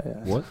 forcing- Yeah.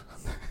 What?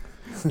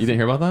 You didn't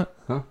hear about that?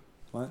 Huh?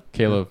 What?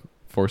 Kayla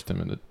forced him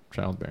into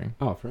childbearing.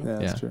 Oh, for real? Yeah,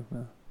 that's Yeah. true. Yeah.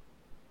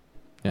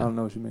 Yeah. I don't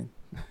know what you mean.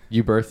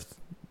 You birthed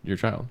your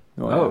child.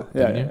 Oh,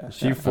 yeah, didn't you? yeah,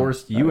 She yeah.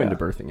 forced you yeah. into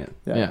birthing it.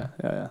 Yeah, Yeah.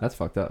 yeah. That's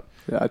fucked up.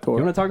 Yeah, I You tore.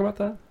 want to talk about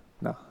that?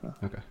 No, no.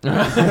 Okay. no,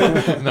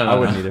 I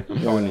wouldn't no. either.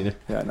 I wouldn't either.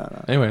 Yeah,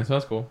 no. Anyway, so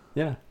that's cool.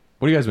 Yeah.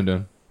 What have you guys been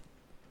doing?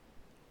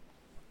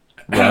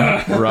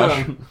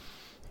 Rush.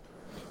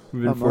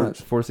 We've Not been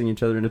much. forcing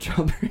each other into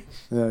childbearing.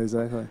 Yeah,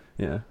 exactly.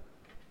 Yeah.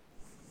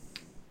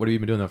 What have you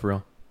been doing though for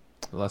real?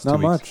 The last Not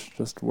 2 weeks. much.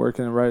 Just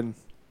working and writing.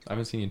 I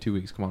haven't seen you in 2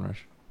 weeks. Come on,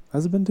 Rush.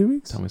 Has it been 2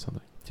 weeks? Tell me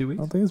something. 2 I weeks?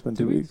 don't think it's been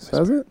 2 2 weeks. weeks?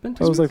 Has it? Been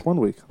That was like 1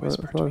 week. I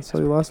Whisper to thought I me, saw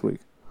you last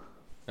week.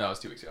 No, it was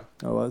 2 weeks ago.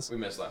 I was. We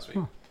missed last week.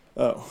 Huh.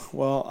 Oh,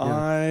 well, Yeah.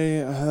 I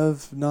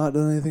have not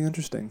done anything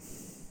interesting.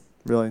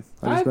 Really.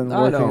 I've just been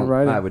working and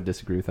writing. I would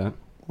disagree with that.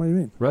 What do you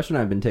mean? Rush and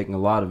I have been taking a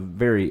lot of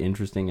very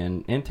interesting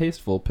and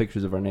tasteful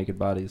pictures of our naked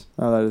bodies.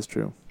 Oh, that is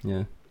true.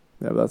 Yeah.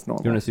 Yeah, but that's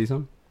normal. You want to see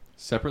some?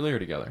 Separately or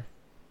together?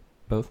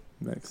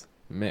 Mix.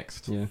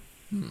 Mixed. Yeah.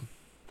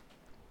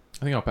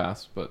 I think I'll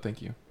pass, but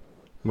thank you.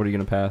 What are you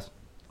going to pass?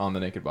 On the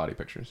naked body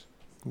pictures.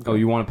 Oh,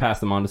 you want to pass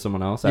them on to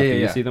someone else after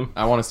you see them?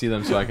 I want to see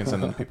them so I can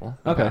send them to people.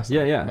 I'll Okay. pass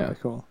them. Yeah. Yeah,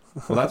 cool.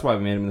 Well, that's why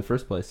we made them in the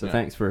first place. So Yeah.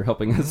 thanks for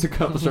helping us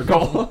accomplish our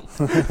goal.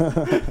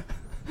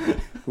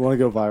 We want to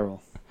go viral.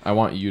 I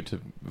want you to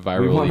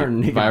want our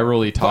naked-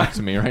 virally talk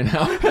to me right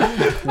now.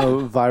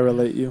 No,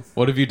 viralate you.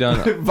 What have you done?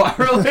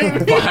 Virally.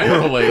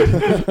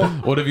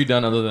 Virally. What have you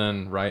done other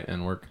than write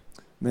and work?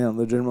 Man,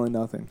 legitimately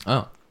nothing.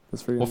 Oh.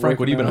 Just freaking Well, Frank,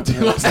 what have you been up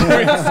working to out.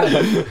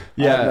 last 2 weeks?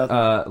 Yeah,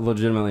 nothing.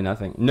 legitimately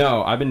nothing.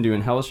 No, I've been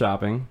doing hella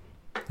shopping.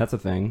 That's a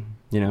thing.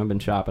 You know, I've been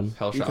shopping.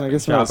 Hell Can I shopping.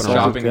 get some of that Shopping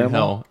salted Shopping in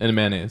caramel? hell in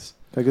mayonnaise.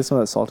 Can I get some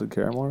of that salted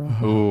caramel?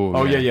 Ooh,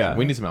 Oh, man. yeah.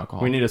 We need some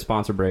alcohol. We need a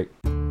sponsor break.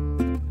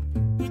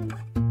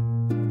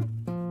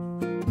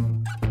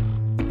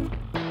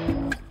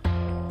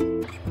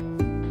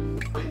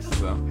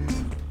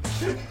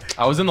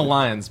 I was in the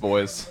Lions,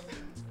 boys.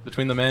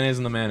 Between the mayonnaise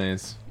and the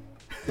mayonnaise.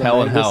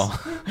 Hell and hell.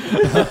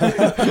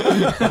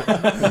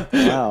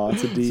 Wow,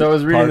 that's a deep. So I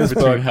was reading Part this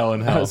between book. hell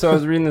and hell. So I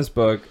was reading this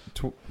book,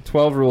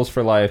 12 Rules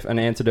for Life: An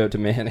Antidote to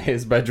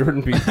Mayonnaise by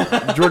Jordan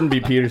B.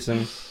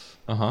 Peterson,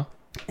 Uh-huh.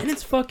 and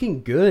it's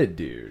fucking good,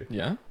 dude.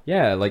 Yeah?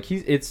 Yeah, like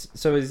he's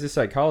a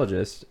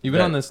psychologist. You've been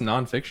that- on this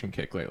nonfiction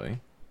kick lately.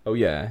 Oh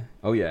yeah.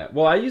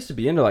 Well, I used to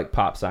be into like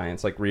pop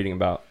science, like reading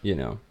about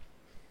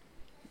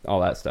all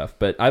that stuff.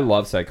 But I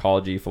love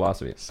psychology,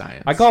 philosophy.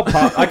 Science. I call it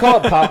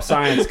pop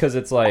science because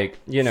it's like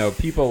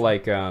people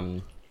like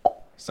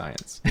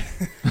Science.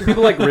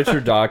 people like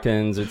Richard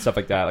Dawkins and stuff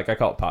like that. Like I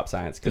call it pop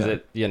science because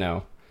Yeah.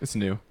 It's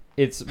new.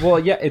 it's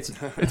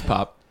It's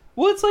pop.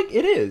 well, it's like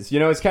it is.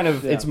 It's kind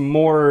of Yeah. it's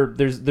more.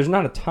 There's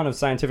not a ton of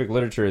scientific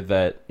literature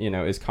that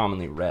is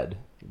commonly read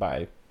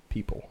by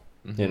people.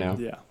 Mhm.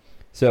 Yeah.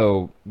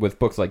 So with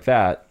books like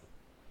that,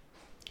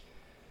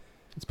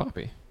 It's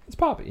poppy. it's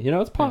poppy.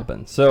 It's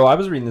popping. So I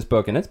was reading this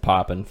book and it's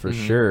popping for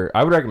Mhm. sure.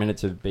 I would recommend it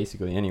to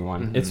basically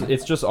anyone. Mhm.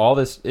 It's just all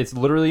this. It's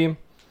literally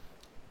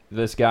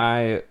this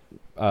guy.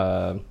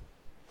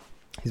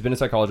 He's been a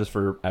psychologist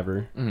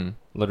forever, Mm-hmm.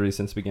 literally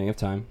since the beginning of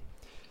time.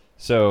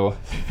 So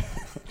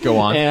Go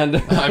on. and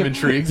I'm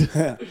intrigued.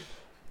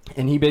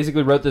 and he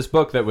basically wrote this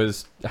book that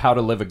was how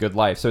to live a good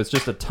life. So it's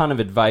just a ton of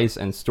advice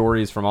and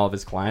stories from all of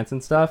his clients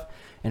and stuff,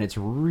 and it's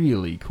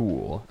really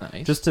cool.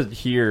 Nice. Just to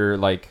hear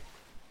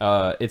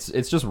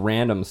it's just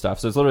random stuff.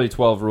 So it's literally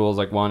 12 rules.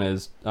 Like one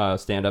is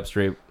stand up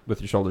straight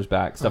with your shoulders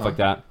back, stuff like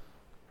that.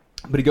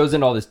 But he goes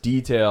into all this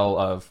detail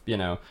of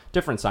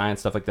different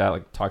science stuff like that.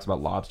 Like talks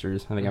about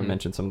lobsters. I think I Mhm.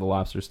 mentioned some of the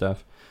lobster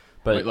stuff.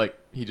 But Wait, like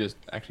he just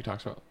actually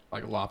talks about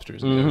like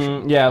lobsters in the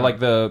ocean. yeah, like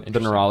the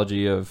Interesting.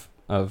 neurology of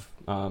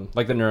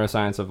like the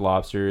neuroscience of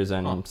lobsters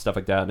and Huh. stuff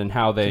like that, and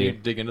how Can you they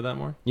dig into that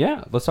more?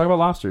 yeah. Let's talk about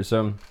lobsters.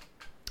 So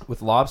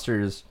with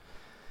lobsters,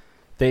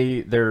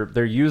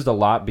 they're used a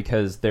lot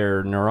because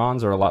their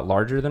neurons are a lot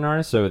larger than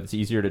ours, so it's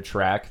easier to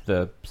track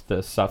the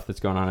stuff that's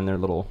going on in their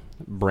little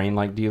brain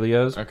like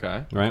dealios.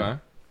 Okay. Right. Okay.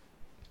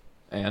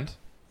 And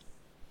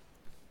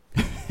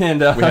And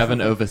We have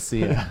an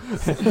overseer.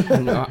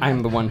 no,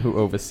 I'm the one who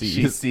oversees.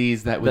 She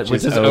sees that That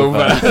which is over.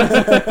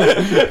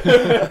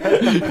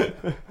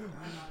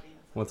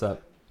 What's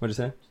up? What'd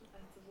you say?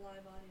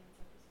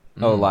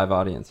 Mm. Oh, live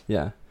audience.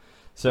 Yeah.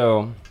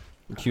 So,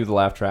 cue the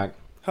laugh track.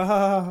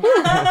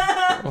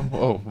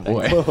 Oh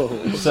boy.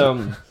 Whoa.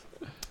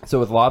 So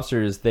with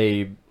lobsters,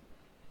 they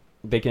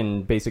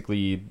can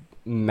basically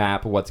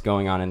map what's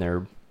going on in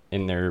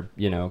their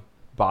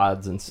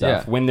bods and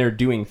stuff Yeah. when they're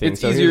doing things.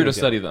 It's So easier here's to an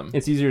study example. them.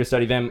 It's easier to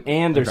study them,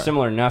 and they're Okay.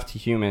 similar enough to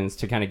humans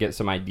to kind of get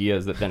some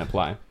ideas that then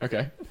apply.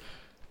 Okay.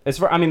 As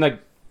far, I mean, like,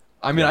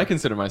 I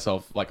consider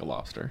myself like a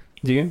lobster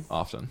do you?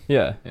 often.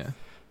 Yeah. Yeah.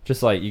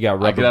 Just like you got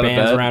I get rubber out of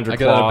bands bed- around your I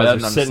get out of claws, bed you're and I'm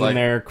just sitting like-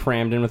 there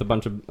crammed in with a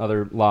bunch of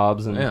other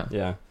lobs, and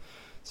Yeah.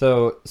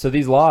 So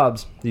these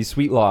lobs, these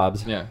sweet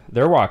lobs, Yeah.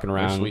 they're walking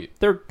around. sweet.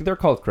 They're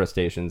called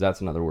crustaceans.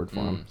 That's another word for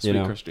them. Sweet you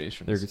know,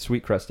 crustaceans. they're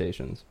sweet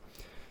crustaceans,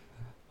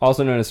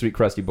 also known as sweet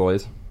crusty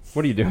boys.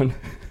 What are you doing?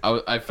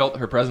 I felt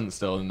her presence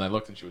still, and I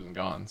looked and she wasn't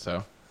gone.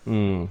 So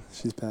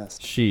She's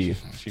passed. She,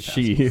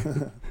 She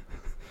the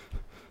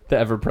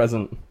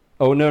ever-present.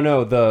 Oh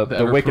no, the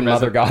Wiccan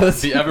mother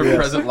goddess, the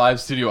ever-present live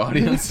studio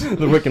audience. the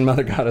Wiccan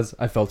mother goddess.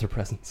 I felt her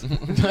presence.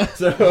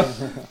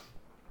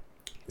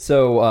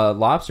 So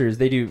lobsters,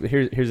 they do.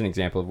 Here's an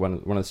example of one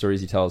of the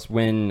stories he tells.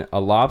 When a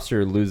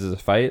lobster loses a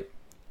fight,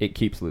 it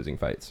keeps losing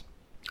fights.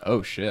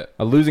 Oh shit!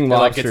 A losing It, like,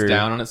 lobster gets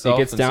down on itself.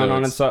 It gets and down so on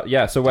it's- itself.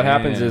 Yeah. So what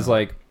happens is Damn.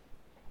 like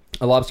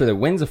a lobster that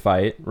wins a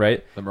fight,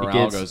 right? The morale it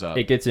gets, goes up.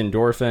 It gets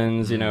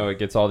endorphins. You know, it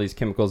gets all these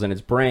chemicals in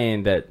its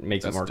brain that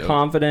makes That's it more dope.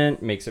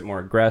 confident, makes it more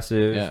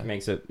aggressive, Yeah.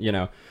 makes it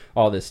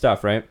all this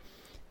stuff, right?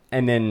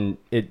 And then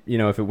it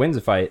if it wins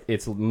a fight,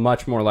 it's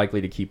much more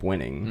likely to keep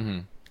winning. Mm-hmm.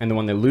 And the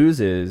one that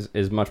loses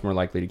is much more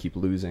likely to keep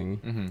losing.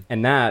 Mm-hmm.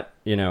 And that,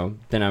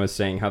 then I was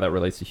saying how that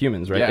relates to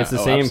humans, right? Yeah, It's the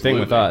same thing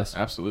with absolutely. us.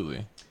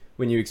 Absolutely.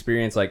 When you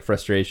experience like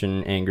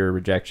frustration, anger,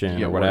 rejection,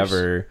 You or get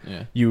whatever,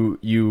 Yeah.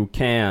 you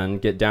can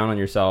get down on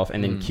yourself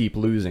and then keep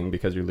losing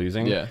because you're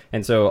losing. Yeah.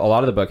 And so a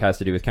lot of the book has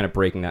to do with kind of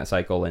breaking that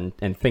cycle and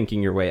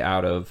thinking your way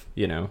out of,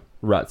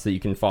 ruts that you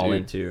can fall Dude,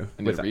 into.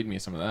 I need to read me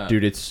some of that.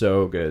 Dude, it's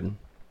so good.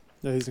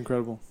 Yeah, he's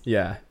incredible.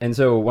 Yeah, and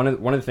so one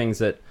of the things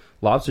that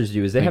lobsters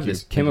do is they Thank have you.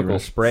 this Thank you, chemical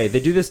Rich. spray. They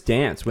do this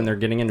dance when they're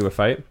getting into a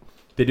fight.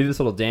 They do this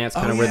little dance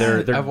kind Oh, of where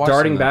yeah. they're I've watched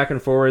darting some of that. back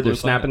and forward. They're Blue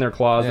snapping Planet. their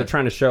claws. Yeah. They're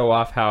trying to show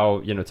off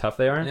how tough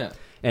they are. Yeah.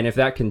 And if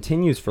that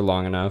continues for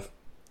long enough,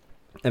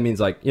 that means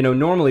like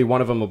normally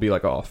one of them will be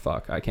like, oh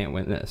fuck, I can't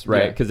win this,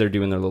 right? Yeah. Because they're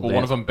doing their little Will dance.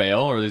 one of them bail,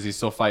 or does he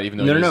still fight even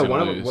though No, he's no, gonna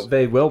one of lose? them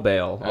they will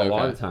bail a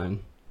lot Okay. of the time.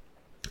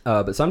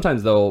 But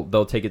sometimes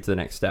they'll take it to the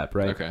next step,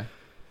 right? Okay.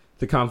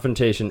 The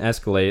confrontation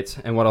escalates,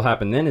 and what'll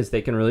happen then is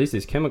they can release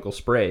these chemical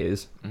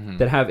sprays Mm-hmm.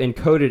 that have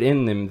encoded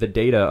in them the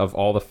data of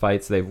all the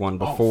fights they've won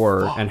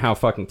before fuck. and how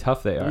fucking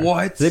tough they are.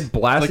 What? They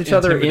blast Like each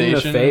other in the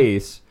intimidation?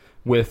 face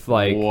with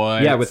like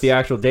What? with the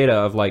actual data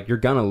of like you're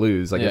gonna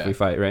lose if Yeah. we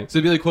fight, right? So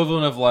it'd be the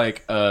equivalent of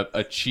like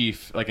a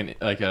chief, like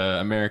a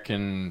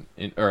American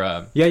or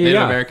a Yeah, Native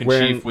yeah. American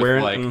Wearing- chief with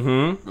wearing- like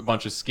mhm. a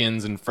bunch of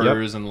skins and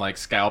furs and like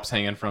scalps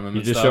hanging from him. You're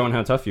and just stuff. showing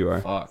how tough you are.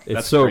 Fuck, It's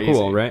that's so crazy.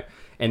 cool, right?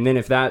 And then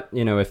if that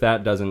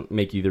doesn't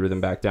make either of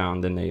them back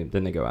down, then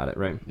they go at it,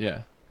 right? Yeah.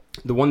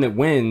 The one that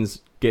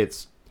wins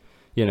gets,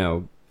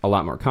 a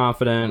lot more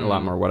confident, a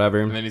lot more whatever.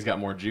 And then he's got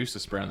more juice to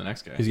spray on the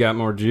next guy. He's got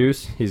more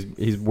juice.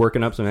 He's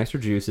working up some extra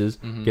juices,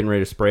 getting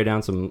ready to spray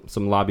down some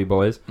lobby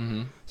boys,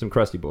 some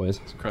crusty boys.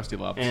 Some crusty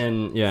lobs.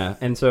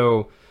 And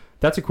so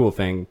that's a cool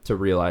thing to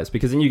realize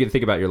because then you can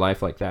think about your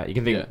life like that. You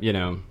can think,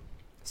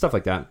 stuff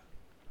like that.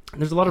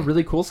 There's a lot of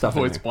really cool stuff I've in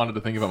always there. wanted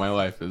to think about my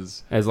life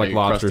As, like, a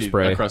lobster crusty,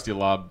 spray. a crusty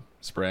lob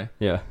spray.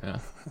 Yeah. Yeah.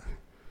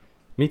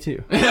 Me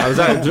too.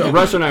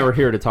 Rush and I were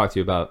here to talk to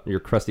you about your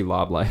crusty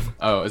lob life.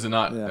 Oh, is it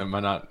not? Yeah. Am I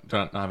not? Do I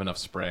not have enough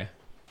spray?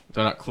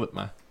 Do I not clip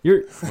my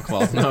You're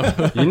claws? No.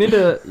 you need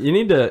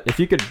to if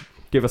you could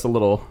give us a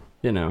little,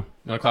 You want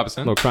to clap us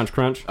in? little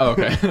crunch. Oh,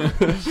 okay.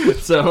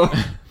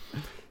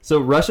 So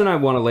Rush and I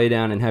want to lay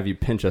down and have you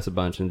pinch us a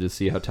bunch and just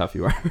see how tough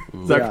you are.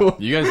 Is that Yeah. cool?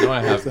 You guys know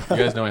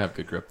I have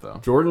good grip though.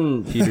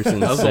 Jordan Peterson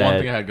That was the said, one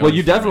thing I had going well,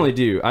 you for me. definitely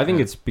do. I think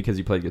Yeah. it's because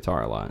you played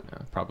guitar a lot. Yeah,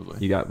 probably.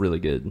 You got really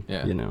good.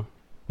 Yeah.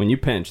 When you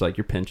pinch, like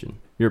you're pinching.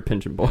 You're a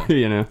pinching boy.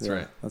 That's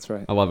right. That's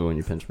right. I love it when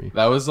you pinch me.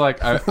 That was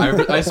like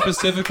I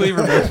specifically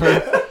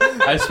remember.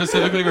 I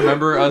specifically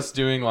remember us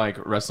doing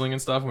like wrestling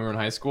and stuff when we were in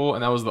high school,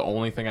 and that was the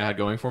only thing I had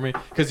going for me.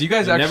 Because you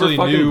guys You never actually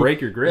fucking knew break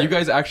your grip. You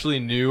guys actually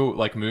knew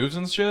like moves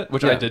and shit,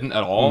 which I Yeah. didn't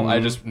at all. I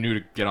Mhm. just knew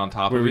to get on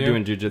top We of were you.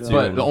 doing jujitsu.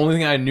 But and- the only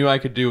thing I knew I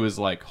could do was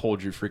like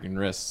hold your freaking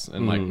wrists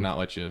and like Mhm. not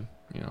let you,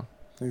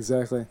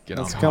 Exactly. Get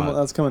That's on come. hot.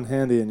 That's come in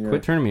handy in your.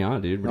 Quit turning me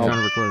on, dude. We're Oh. trying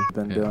to record.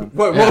 Been Yeah. doing.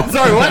 What? Yeah.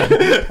 Sorry, what?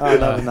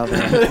 Oh,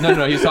 nothing.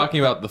 No, he's talking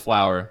about the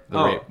flower,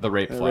 Oh. the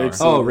rape Yeah, flower,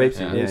 rapeseed. Oh, rapeseed.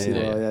 Yeah. Yeah, Rapeseed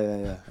yeah, oil.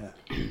 yeah.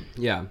 Yeah.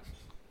 Yeah.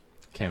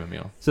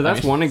 chamomile. So that's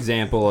I mean, one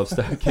example of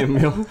stuff.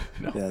 Chamomile.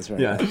 Yeah, that's right.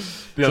 Yeah. the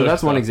So other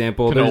that's one stuff.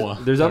 example.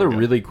 Canola. There's other Okay.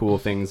 really cool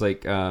things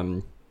like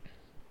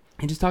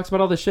he just talks about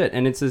all this shit,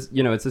 and it's this,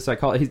 it's a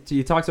psychology.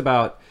 He talks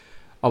about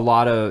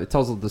it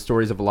tells the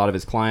stories of a lot of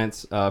his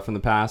clients from the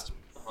past,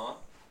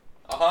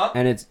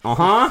 and it's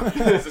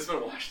Has this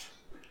been washed?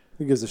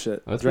 Who gives a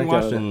shit? Let's been Drink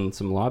out of it. watching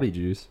some Lobby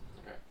Juice.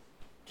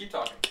 Keep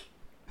talking.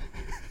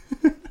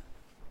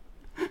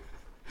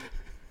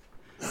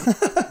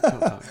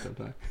 Don't talk.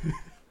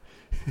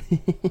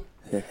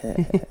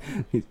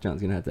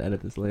 John's gonna have to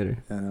edit this later.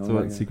 Yeah, no, So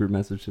what secret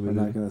message should we I'm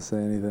do? not gonna say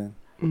anything.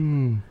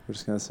 Mm. We're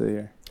just gonna sit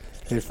here.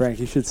 Hey Frank,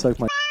 you should suck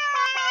my.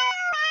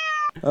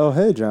 Oh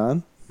hey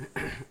John.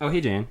 Oh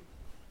hey Jan,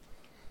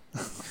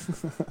 I'm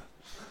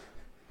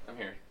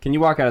here. can you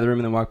walk out of the room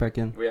and then walk back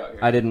in? We out here.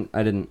 I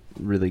didn't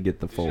really get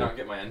the Did full. you not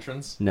get my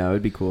entrance? No,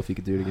 it'd be cool if you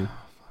could do it again.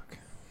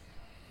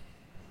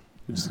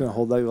 You're just gonna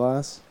hold that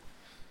glass.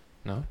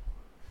 No.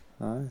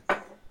 Alright.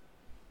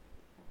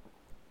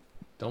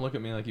 Don't look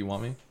at me like you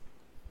want me.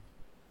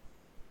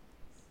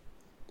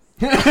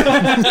 I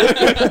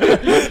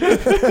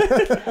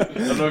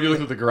don't know if you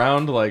looked at the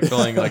ground, like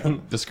feeling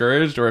like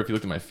discouraged, or if you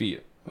looked at my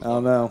feet. I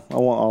don't know. I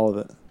want all of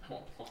it.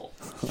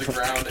 The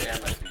ground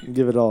and my feet.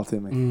 Give it all to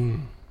me.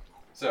 Mm.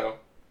 So,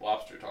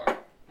 lobster talk.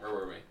 Where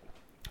were we?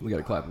 We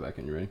gotta clap it back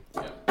in. You ready?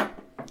 Yeah.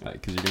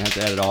 Because you're gonna have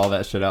to edit all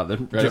that shit out. There.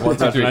 Ready? 1,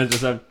 2, 3. I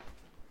just said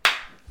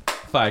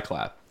Thigh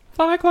clap.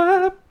 thigh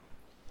clap.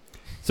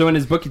 So in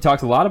his book, he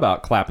talks a lot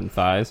about clapping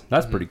thighs.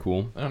 That's pretty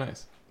cool. Oh,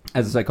 nice.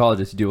 As a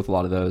psychologist, you deal with a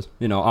lot of those.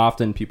 You know,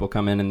 often people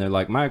come in and they're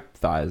like, my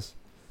thighs,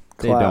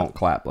 they Clap. don't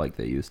clap like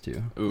they used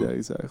to. Ooh, Yeah,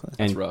 exactly.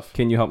 And rough.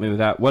 can you help me with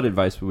that? What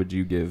advice would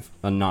you give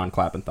a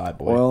non-clapping thigh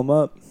boy? Oil them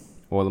up.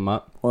 Oil them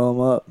up, Oil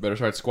them up. better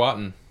start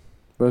squatting.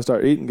 Better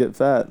start eating, get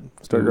fat.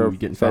 Start Ooh,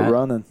 getting start fat?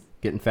 running.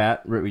 getting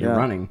fat. You're Yeah.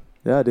 running.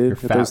 Yeah, dude. You're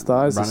Get fat those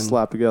thighs running. just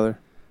slap together.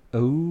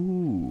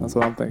 Ooh. That's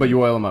what I'm thinking. But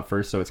you oil them up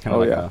first, so it's kind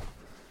of Oh, like yeah. a...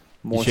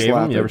 More You shave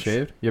them? You ever slappage.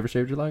 shaved? You ever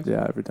shaved your legs?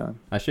 Yeah, every time.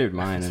 I shaved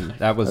mine, and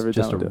that was Every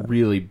just a time I do it.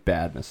 really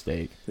bad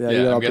mistake. Yeah, Yeah, you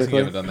got I'm all guessing you prickly?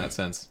 haven't done that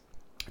since.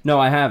 No,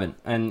 I haven't,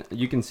 and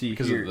you can see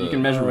Because here. of You the-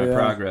 can measure Oh, my yeah.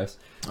 progress.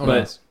 Oh, But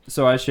nice.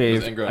 so I Those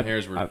shaved. ingrown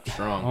hairs were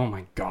strong. Oh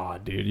my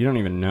god, dude! You don't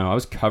even know. I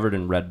was covered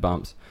in red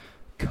bumps,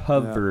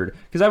 covered.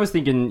 Because I was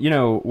thinking, you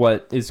know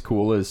what is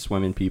cool is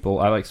swimming people.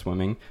 I like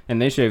swimming,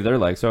 and they shave their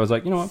legs. So I was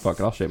like, you know what?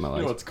 Fuck it, I'll shave my You know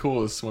legs. what's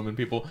cool is swimming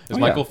people. Is Oh,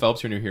 Michael yeah.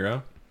 Phelps your new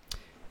hero?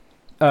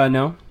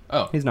 No,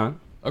 Oh, he's not.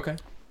 okay.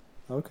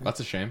 Okay. That's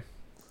a shame.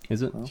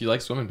 Is it? Well, If you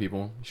like swimming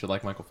people, you should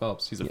like Michael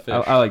Phelps. He's a fish.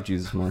 I like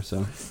Jesus more.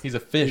 So He's a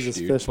fish, He's a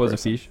dude. fish was a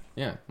person. fish.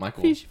 Yeah,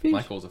 Michael. Fish.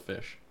 Michael's a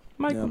fish.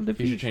 Michael Yeah. the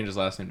He should fish. change his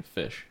last name to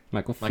Fish.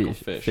 Michael Michael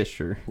Fish. Fish.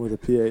 Fisher. With a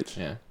PH.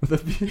 Yeah. With a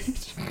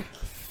fish.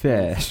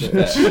 Fish.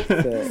 Fish.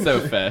 Fish. So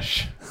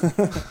fish.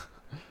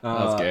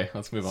 That's gay.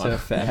 Let's move on. So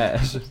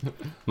fash.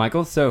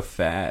 Michael's so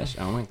fash.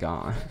 Oh my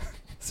god.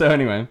 So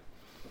anyway,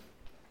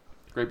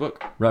 Great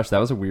book. Rush, that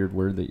was a weird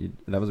word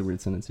that was a weird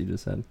sentence you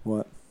just said.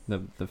 What? The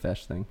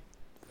fash thing.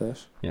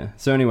 Fish? Yeah.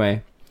 So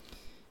anyway,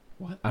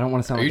 What? I don't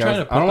want to sound Are you like I trying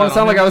was, to I don't put want that to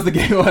sound on like I was the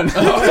gay one.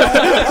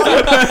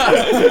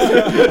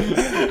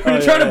 Are you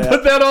Oh, trying yeah, to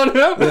put that on him?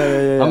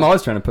 Yeah. I'm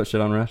always trying to push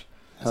it on Rush.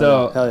 Hell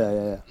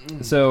So-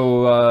 yeah.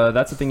 So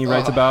that's the thing he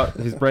writes about.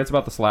 He writes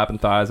about the slapping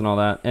thighs and all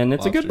that, and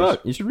it's a good Lobsters.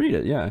 book. You should read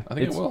it. Yeah, I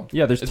think it will.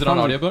 Yeah, there's. Is it on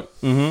audiobook?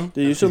 Mm-hmm.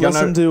 Dude, you should He's got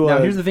listen to now,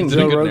 here's the thing. Is it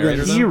a Joe good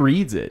narrator, Rogan. He though?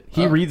 reads it.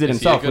 He Oh, reads it is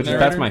he a himself, good which that's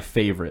narrator? my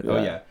favorite. Yeah. Oh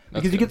yeah, That's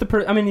because you good. get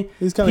the. I mean,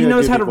 He's kind he of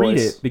knows how to goofy read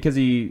voice. it because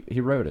he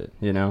wrote it.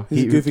 You know.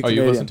 He's a goofy Oh, you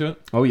Canadian. listened to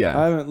it? Oh yeah.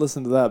 I haven't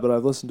listened to that, but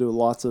I've listened to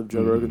lots of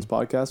Joe Mm. Rogan's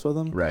podcasts with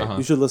him. Right. Uh-huh.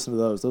 You should listen to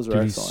those. Those are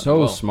Dude, he's excellent. so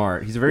Well,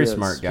 smart. He's a very he is.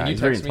 smart guy. Can you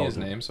He's very text me his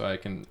intelligent. name so I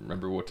can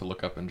remember what to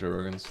look up in Joe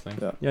Rogan's thing?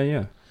 Yeah.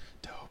 Yeah.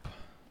 Dope.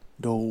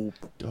 Dope.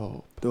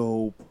 Dope.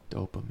 Dope.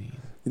 Dopamine.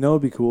 You know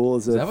what would be cool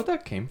is Is if that what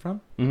that came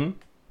from? Mm-hmm.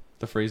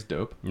 The phrase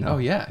dope? No. Oh,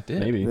 yeah, it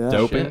did. Maybe. Yeah.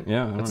 Doping. Shit.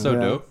 Yeah. I don't That's know. so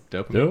Yeah. dope.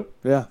 Dopamine. Dope.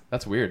 yeah,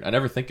 That's weird. I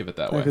never think of it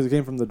that way. because it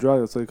came from the drug.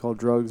 That's what they call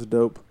drugs.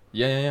 Dope.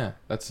 Yeah.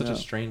 That's such Yeah. a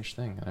strange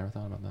thing. I never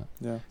thought about that.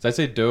 Yeah. So I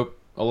say dope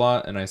a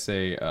lot, and I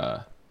say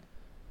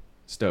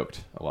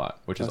stoked a lot,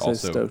 which I is say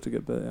also... stoked a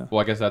good bit. Yeah. Well,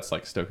 I guess that's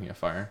like stoking a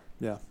fire.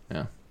 Yeah.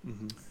 Yeah.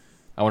 Mm-hmm.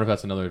 I wonder if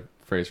that's another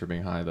phrase for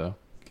being high, though.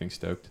 Getting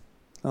stoked.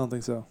 I don't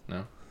think so.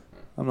 No?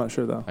 I'm not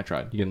sure though. I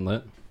tried. You getting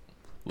lit?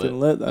 Getting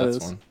lit, that That's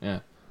is. one. Yeah.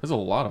 There's a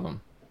lot of them.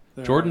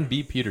 There Jordan are.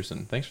 B.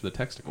 Peterson. Thanks for the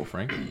texticle,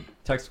 Frank.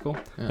 Textical.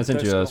 Yeah. I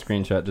sent you a Textual.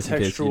 screenshot just in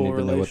case you Textual need to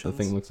know what the relations.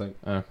 thing looks like.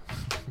 Oh.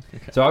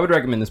 So I would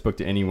recommend this book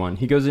to anyone.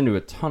 He goes into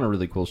a ton of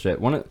really cool shit.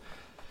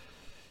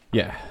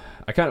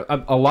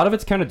 A lot of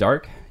it's kind of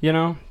dark, you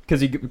know,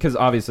 because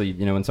obviously,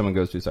 you know, when someone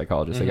goes to a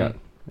psychologist, they got,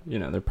 you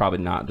know, they're probably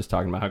not just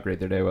talking about how great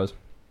their day was.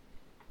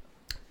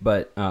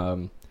 But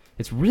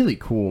it's really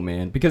cool,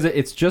 man, because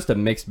it's just a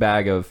mixed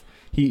bag of.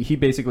 He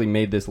basically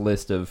made this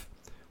list of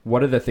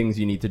what are the things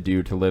you need to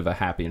do to live a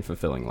happy and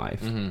fulfilling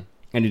life, Mm-hmm.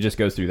 and he just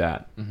goes through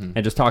that Mm-hmm.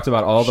 and just talks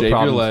about all the Shave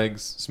problems. your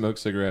legs, smoke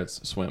cigarettes,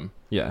 swim.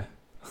 Yeah.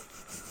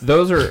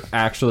 Those are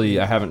actually,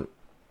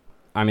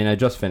 I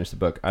just finished the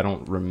book. I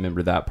don't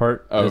remember that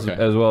part Oh, as,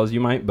 okay. as well as you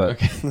might, but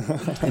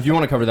if you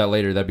want to cover that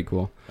later, that'd be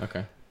cool.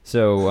 Okay.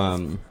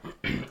 So,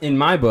 in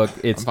my book,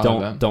 it's I'm fine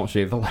with that. don't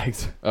shave the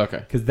legs Okay.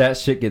 because that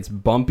shit gets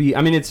bumpy.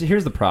 I mean,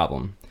 here's the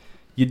problem.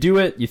 You do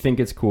it, you think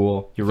it's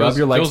cool, you rub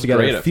your legs feels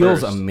together, great it at feels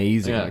first.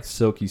 amazing, Yeah. like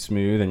silky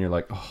smooth, and you're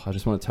like, oh, I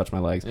just want to touch my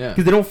legs. Yeah.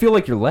 Because they don't feel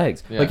like your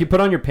legs. Yeah. Like you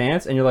put on your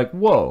pants and you're like,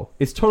 whoa,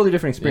 it's totally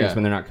different experience Yeah.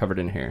 when they're not covered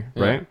in hair,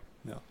 Yeah. right?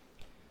 Yeah.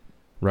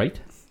 Right?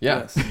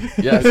 Yeah. Yes.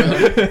 Yes.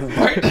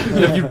 Right.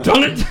 Have you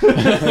done it?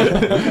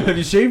 Have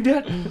you shaved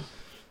yet?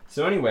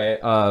 So anyway,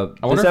 wonder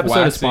this if episode is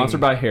waxing- sponsored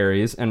by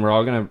Harry's, and we're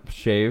all gonna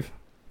shave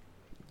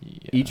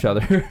each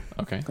other.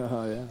 Okay.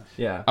 Oh yeah.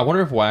 Yeah. I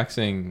wonder if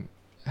waxing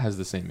has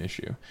the same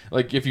issue.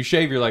 Like if you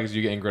shave your legs,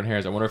 you get ingrown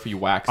hairs. I wonder if you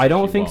wax. I it,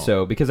 don't you think won't.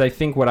 so because I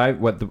think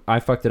I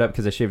fucked it up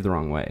because I shaved the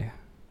wrong way.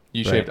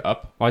 You Right. shaved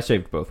up. Well, I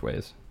shaved both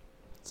ways.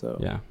 So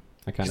Yeah,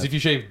 I kind Because of. if you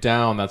shave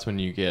down, that's when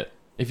you get.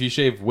 If you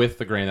shave with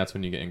the grain, that's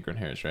when you get ingrown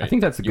hairs, right? I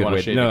think that's the You good wanna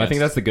way. shave No, I against- think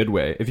that's the good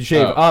way. If you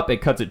shave Oh. up, it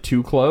cuts it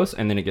too close,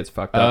 and then it gets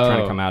fucked up trying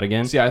to Oh. come out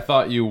again. See, I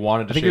thought you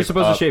wanted to. I think shave you're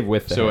supposed up to shave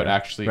with the so hair, it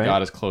actually right?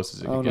 got as close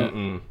as it Oh, could no. get.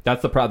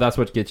 Mm-mm. That's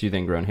what gets you the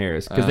ingrown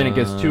hairs because then it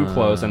gets too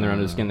close and they're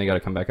under the skin. They got to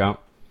come back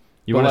out.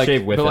 You want to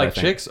shave with but it, I like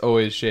think. chicks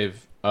always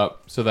shave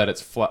up so that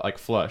it's like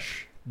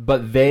flush.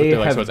 But they But they're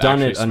like, have so it's done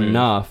actually it smooth.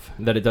 enough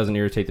that it doesn't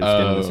irritate their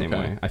skin in Oh, the same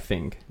okay. way. I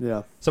think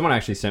yeah. someone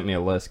actually sent me a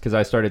list because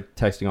I started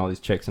texting all these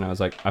chicks and I was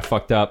like, I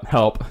fucked up.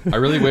 Help. I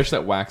really wish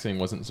that waxing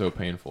wasn't so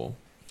painful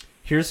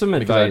Here's some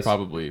because I'd advice.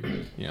 probably,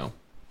 You want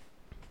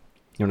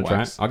to try?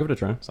 wax. I'll give it a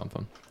try.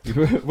 something.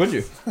 Would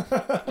you?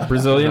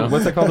 Brazilian?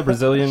 What's that called? The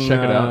Brazilian?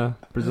 Check it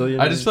out. Brazilian.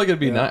 I just feel like it'd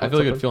be Yeah, nice. I feel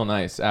like it'd feel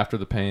nice after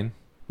the pain.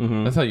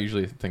 Mm-hmm. That's how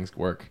usually things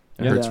work.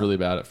 It Yeah. hurts Yeah. really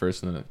bad at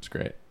first, and then it's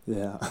great.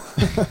 Yeah.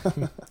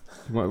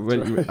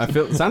 I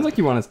feel. It sounds like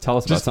you want to tell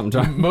us about Just something,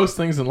 John. most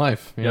things in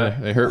life, yeah, Yeah.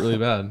 they hurt really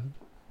bad.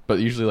 But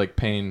usually, like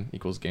pain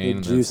equals gain. The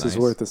and juice that's is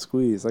nice. worth the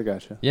squeeze. I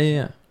gotcha.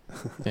 Yeah.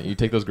 Yeah, you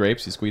take those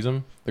grapes, you squeeze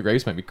them. The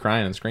grapes might be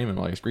crying and screaming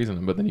while you're squeezing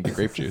them, but then you get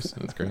grape juice,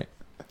 and it's great.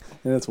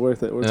 And it's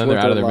worth it. And then they're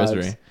out of their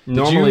misery.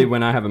 Normally, you-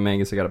 when I have a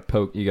mangus, you gotta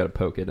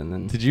poke it, and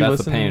then Did you that's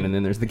listen the pain, to and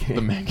then there's the gain.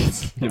 The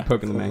mangoes. You're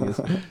poking the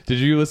mangus. Did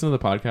you listen to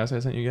the podcast I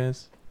sent you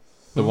guys?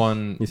 The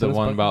one, You sent us a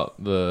podcast?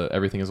 about the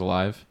everything is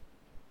alive.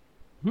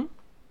 Hmm?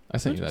 I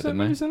sent you that, didn't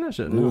You I? sent that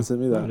shit. You didn't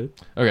send me that. dude.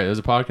 Okay, there's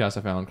a podcast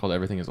I found called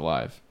Everything Is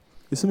Alive,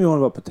 You sent me one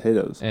about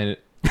potatoes. and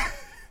it.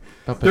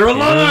 About They're potatoes?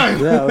 alive!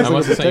 Yeah, it was I like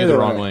must a have sent you the potato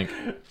wrong one. link.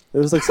 It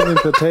was like something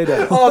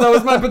potato. Oh, that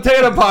was my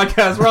potato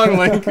podcast. Wrong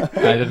link.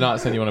 I did not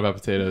send you one about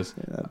potatoes.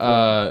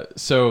 Yeah,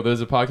 So there's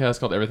a podcast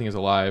called Everything Is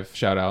Alive.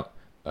 Shout out.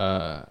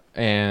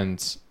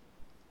 And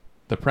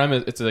the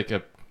premise, it's like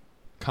a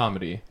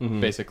comedy,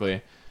 Mhm.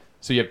 basically.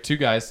 So you have two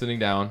guys sitting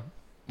down.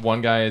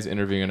 One guy is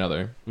interviewing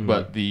another, Mhm.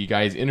 but the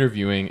guy he's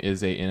interviewing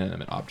is a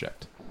inanimate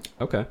object.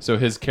 Okay. So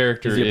his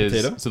character Is he a is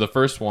potato? so the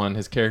first one,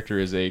 his character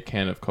is a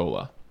can of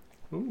cola,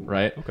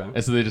 right? Okay.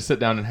 And so they just sit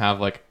down and have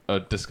like a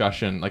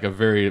discussion, like a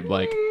very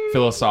like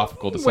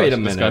philosophical Wait a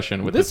minute.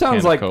 discussion with this can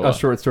sounds of like cola. a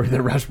short story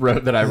that Rush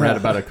wrote that I read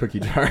about a cookie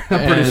jar.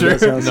 I'm pretty And- sure. That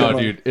sounds No,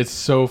 similar. dude, it's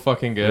so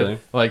fucking good. Really?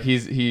 Like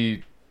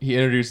he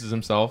introduces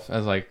himself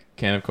as like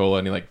can of cola,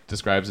 and he like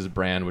describes his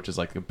brand, which is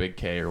like a big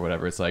K or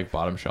whatever. It's like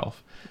bottom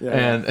shelf, Yeah.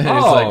 and he's Oh,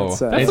 like,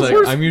 that's and he's the like,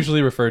 worst. I'm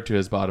usually referred to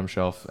as bottom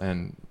shelf,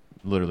 and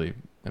literally.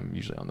 I'm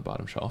usually on the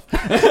bottom shelf.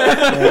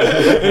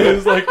 It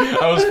was like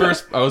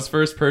I was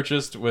first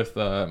purchased with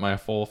my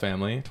full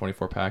family,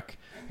 24 pack,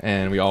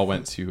 and we all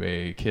went to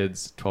a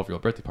kid's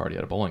 12-year-old birthday party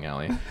at a bowling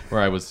alley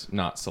where I was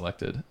not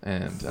selected,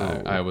 and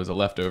I was a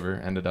leftover.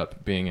 Ended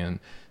up being in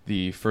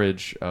the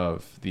fridge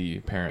of the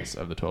parents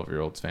of the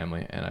 12-year-old's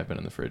family, and I've been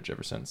in the fridge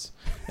ever since.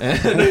 And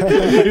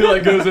he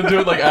like goes into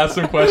it, like asks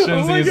some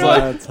questions, and he's God.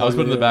 like, That's I was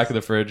put in the hilarious. back of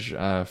the fridge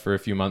for a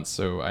few months,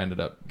 so I ended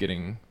up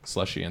getting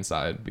slushy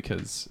inside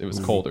because it was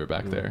colder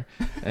back there.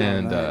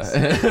 And nice. he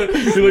like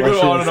Slushy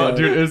go on and on, inside.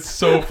 dude. It's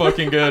so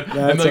fucking good. And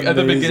That's like at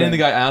the beginning, amazing. the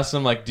guy asks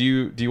him like, "Do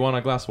you want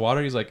a glass of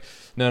water?" He's like,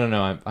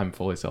 "No, I'm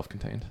fully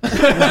self-contained."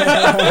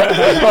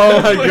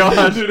 Oh my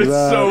god. dude, it's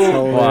That's so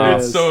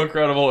hilarious. it's so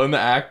incredible, and the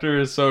actor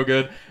is so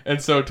good.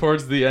 And so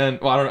towards the end,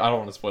 well, I don't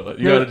want to spoil it.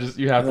 You have to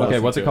Okay, Okay,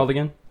 listen what's to it called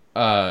again?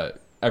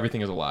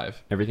 Everything is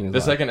alive. Everything is The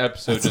alive. second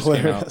episode That's just came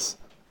out. hilarious.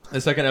 The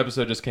second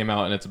episode just came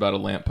out, and it's about a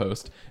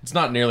lamppost. It's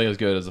not nearly as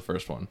good as the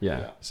first one.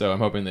 Yeah. So I'm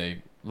hoping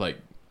they like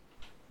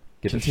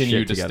Get the continue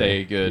shit to together.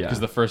 stay good Yeah. because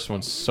the first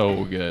one's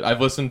so good.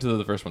 I've listened to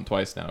the first one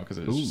twice now because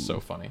it's just Ooh. so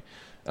funny.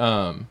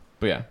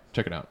 But yeah,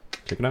 check it out.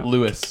 Check it out.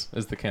 Lewis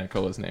is the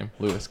Can-Cola's name.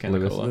 Lewis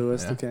Can-Cola.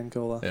 Lewis yeah. the Can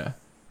Cola. Yeah.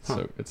 Huh.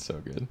 So it's so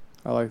good.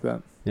 I like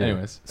that. Yeah.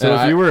 Anyways, So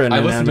and if you were an I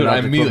listened to it, I inanimate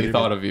object, immediately what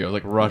would thought of you. I was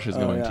like, Rush is Oh,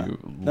 going yeah. to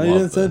No, you love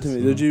didn't send it to this.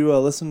 me. Did you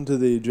listen to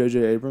the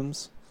J.J.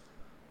 Abrams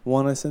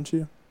one I sent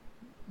you?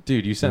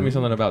 Dude, you sent me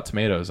something about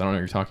tomatoes. I don't know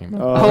what you're talking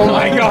about. Oh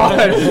my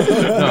god.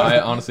 No, I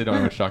honestly don't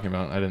know what you're talking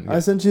about. I didn't. I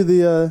sent you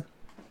the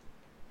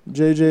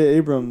J.J.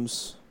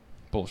 Abrams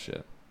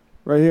Bullshit.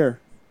 right here.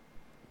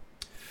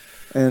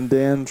 And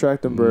Dan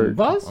Trachtenberg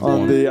Buzz?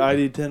 on the I'm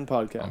ID10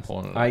 podcast.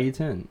 pulling it up.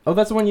 IE10. Oh,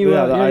 that's the one you.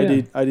 yeah, the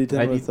yeah. ID10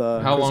 ID with How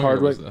Chris long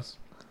Hardwick. ago was this?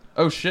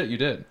 Oh shit, you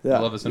did. Yeah, I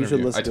love this you should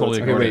interview. listen I to totally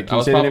it. Okay, ignored wait. it. Can I you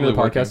was say the name of the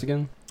probably podcast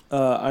again?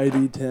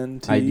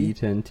 ID10T.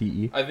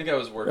 ID10TE. I think I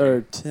was working.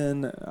 Or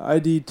 10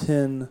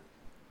 ID10T.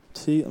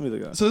 Let me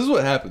look it up. So this is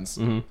what happens.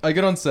 Mm-hmm. I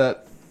get on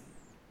set.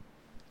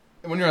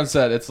 And when you're on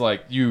set, it's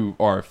like you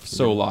are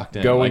so locked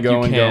in. Going, like,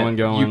 going, you can't, going,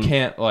 going. You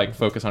can't like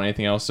focus on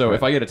anything else. So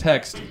if I get a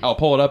text, I'll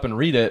pull it up and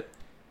read it,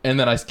 and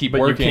then I keep But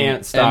you working.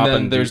 can't stop and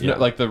then and do- there's no, yeah.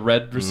 like the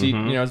red receipt,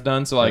 Mhm. you know, is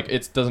done. So like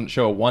it doesn't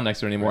show a 1 next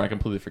to it anymore. Right. I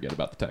completely forget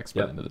about the text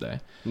by Yep. the end of the day.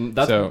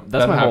 That's so that's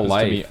that my whole happens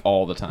life. to me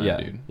all the time, yeah,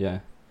 dude. yeah.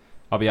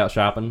 I'll be out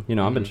shopping. You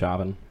know, I've been Mhm.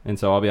 shopping, and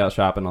so I'll be out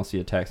shopping. I'll see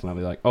a text, and I'll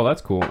be like, "Oh,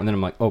 that's cool." And then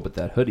I'm like, "Oh, but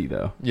that hoodie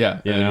though."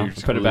 Yeah, You and then know, you're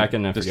just put it back in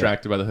and I forget.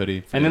 distracted by the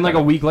hoodie. And then like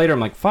a week later, I'm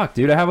like, "Fuck,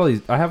 dude, I have all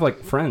these. I have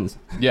like friends.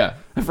 yeah,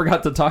 I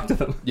forgot to talk to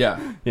them." yeah,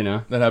 You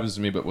know. that happens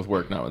to me, but with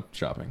work, not with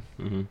shopping.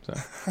 Mm-hmm.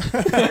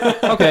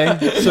 So Okay,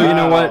 so you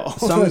know Wow.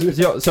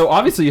 what? So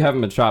obviously you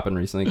haven't been shopping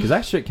recently because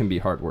that shit can be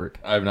hard work.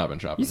 I've not been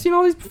shopping. You seen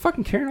all these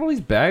fucking carrying all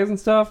these bags and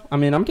stuff? I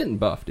mean, I'm getting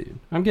buff, dude.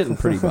 I'm getting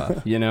pretty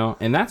buff, you know,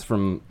 and that's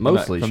from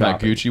mostly from that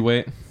shopping. Gucci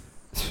weight,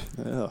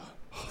 Yeah.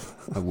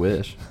 I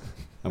wish,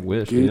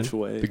 Gooch dude. the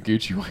weight.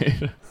 Gucci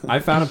weight. I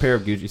found a pair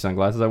of Gucci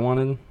sunglasses I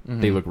wanted. Mhm.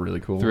 They look really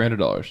cool.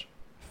 $300.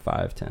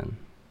 $510,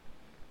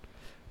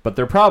 but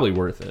they're probably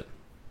worth it.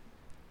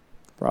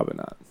 Probably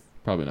not.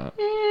 Probably not.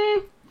 You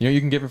know what you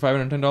can get for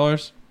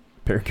 $510?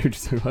 Pair of Gucci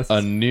sunglasses.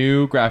 A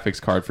new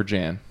graphics card for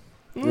Jan.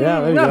 Yeah,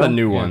 there you not go. a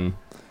new Yeah. one.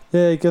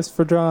 Yeah, guess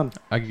for John.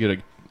 I could get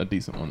a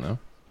decent one though.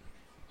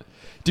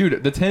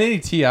 Dude, the 1080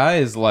 Ti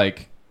is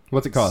like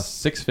What's it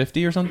cost?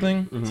 $650 or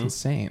something. It's Mhm.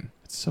 insane.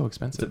 It's so It's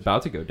expensive.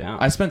 about to go down.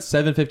 I spent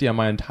 $750 on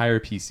my entire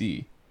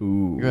PC.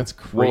 Ooh, That's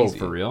Whoa, crazy.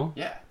 for real?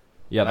 Yeah.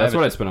 Yeah, I that's have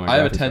what a- I spent on my. I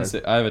have a graphics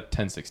card. 10 I have a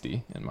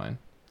 1060 in mine.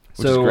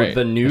 Which So is great.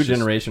 the new It's just-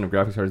 generation of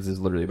graphics cards is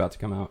literally about to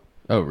come out.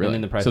 Oh, And really?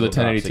 then the price So the will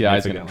drop 1080 Ti is going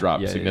to significantly.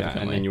 drop Yeah,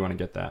 significantly. and then you want to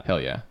get that. Hell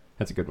yeah.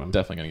 That's a good one.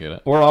 Definitely going to get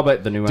it. Or I'll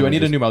bet the new one. Do I will need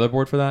a just- new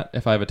motherboard for that?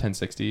 If I have a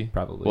 1060,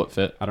 Probably. will it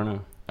fit? I don't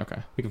know.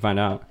 Okay. We can find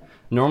out.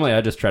 Normally,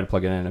 I just try to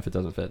plug it in. If it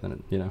doesn't fit,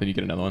 then Then you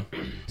get another one.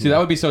 See, that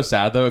would be so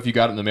sad though if you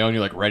got it in the mail and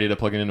you're like ready to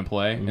plug it into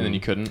play and then you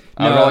couldn't.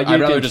 I'd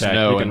rather just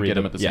know and get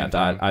them at the same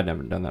time. I've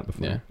never done that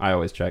before. Yeah. I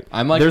always check.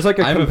 I'm like, There's like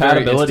a I'm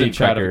compatibility a very instant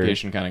checker.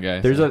 gratification kind of guy.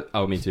 There's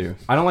so. me too.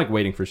 I don't like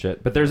waiting for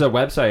shit, but there's a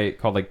website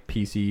called like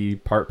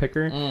PC Part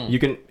Picker. Mm. You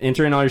can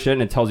enter in all your shit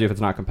and it tells you if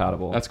it's not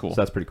compatible. That's cool. So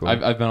that's pretty cool.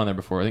 I've been on there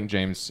before. I think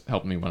James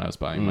helped me when I was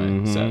buying my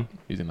Mhm. set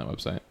using that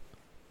website.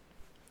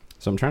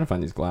 So I'm trying to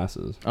find these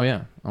glasses. Oh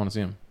yeah, I want to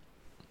see them.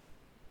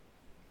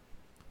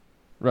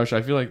 Rush,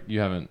 I feel like you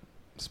haven't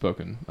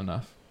spoken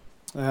enough.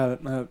 I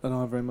don't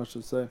have very much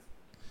to say.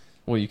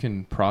 Well, you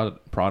can prod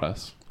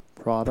us.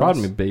 Prod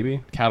me,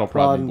 baby. Cattle Prod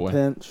prod me, and boy.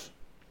 pinch.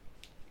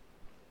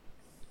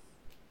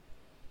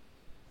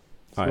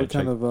 All what right,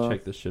 kind of,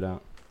 check this shit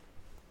out.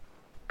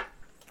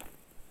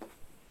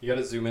 You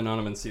gotta zoom in on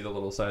them and see the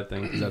little side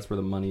thing because that's where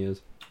the money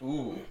is.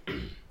 Ooh.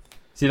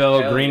 See that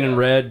little Hell green and yeah.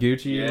 red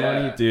Gucci Yeah.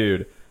 money,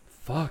 dude.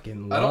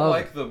 Fucking love. I don't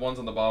like the ones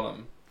on the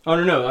bottom.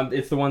 Oh no,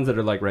 it's the ones that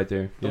are like right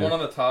there. The yeah. one on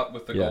the top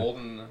with the Yeah. gold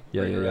and the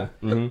Yeah, green yeah, red.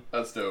 yeah. Mhm.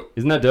 That's dope.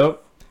 Isn't that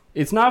dope?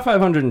 It's not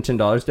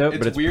 $510 dope, It's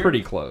but it's weird.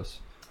 pretty close.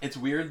 It's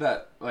weird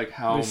that like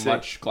how Let me see.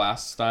 much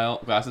glasses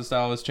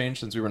style has changed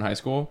since we were in high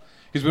school.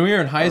 Because when we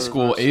were in high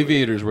school, reverse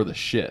aviators were the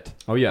shit.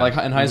 Oh yeah, Like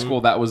in high Mhm.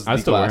 school, that was I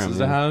the still wear glasses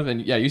them, to yeah. have,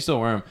 and yeah, you still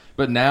wear them.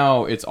 But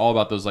now it's all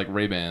about those like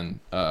Ray-Ban.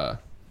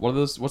 What are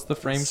those? What's the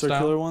frame Circular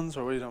style? ones,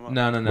 or what are you talking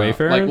about? No.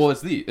 Wayfarers? Like, well,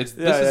 it's this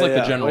is like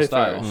the general Wayfarers.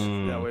 style.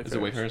 Mm. Yeah, Is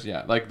it Wayfarers. Wayfarers?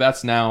 Yeah, like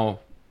that's now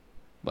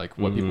like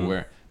what people Mhm.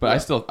 wear. But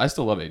Yeah. I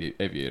still love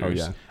aviators. Oh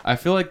yeah. I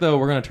feel like though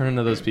we're gonna turn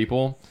into those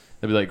people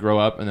that we like grow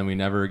up and then we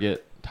never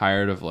get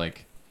tired of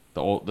like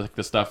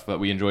the stuff that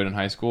we enjoyed in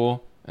high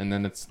school, and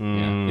then it's yeah,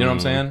 you know what I'm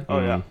saying? Oh,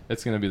 yeah.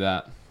 It's gonna be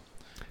that.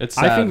 It's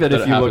I sad think that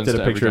if it you happens looked at to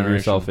a every picture of generation.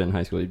 yourself in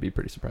high school, you'd be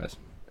pretty surprised.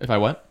 If I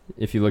what?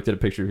 If you looked at a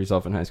picture of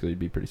yourself in high school, you'd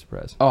be pretty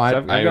surprised. Oh, So I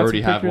I've got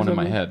already some have one pictures in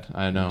my of you. head.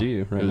 I know. Do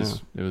you right it now?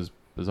 was it was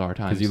bizarre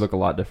times. Because you look a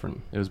lot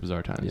different. It was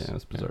bizarre times. Yeah, it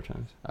was bizarre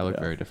times. I look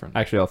Yeah. very different.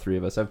 Actually, all three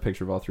of us. I have a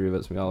picture of all three of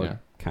us. We all Yeah. look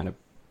kind of.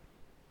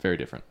 Very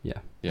different. Yeah.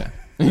 Yeah.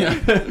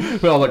 Yeah.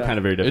 We all look Yeah. kind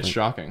of very different. It's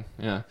shocking.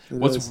 Yeah. It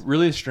What's is.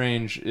 really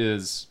strange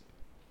is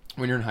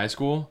when you're in high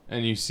school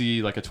and you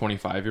see like a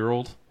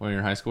 25-year-old when you're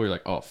in high school, you're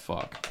like, oh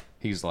fuck,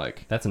 he's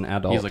like That's an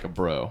adult. he's like a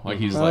bro. Like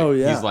Mhm. he's Oh, like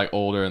yeah. he's like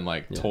older and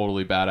like Yeah.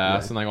 totally badass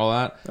Yeah. and like all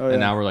that. Oh, yeah. And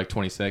now we're like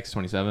 26,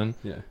 27,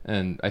 yeah.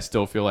 and I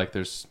still feel like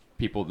there's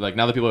people like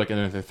now that people are like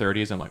in their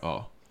 30s. I'm like,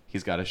 oh,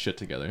 he's got his shit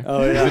together.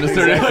 Oh yeah. He's in his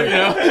 30s, like, you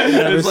know,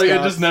 Never it's like it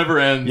stops. just never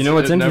ends. You know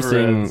what's It never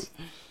interesting? ends.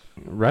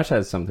 Rush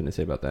has something to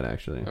say about that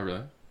actually. Oh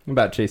really?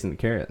 About chasing the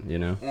carrot. You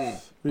know. What are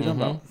you talking Mhm.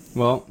 about?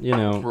 Well, you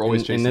know, We're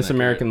always in chasing this that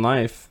American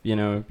life, you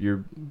know,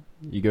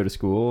 you go to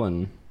school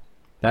and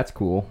that's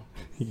cool.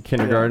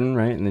 Kindergarten,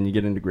 right? And then you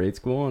get into grade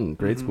school, and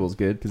grade Mhm. school's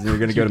good because you're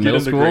going to You go to get middle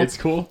into school, grade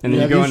school. and then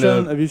Yeah, you go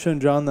into have you shown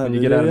John that when you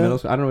video get out of yet? middle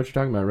school. I don't know what you're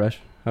talking about, Rush.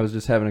 I was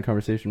just having a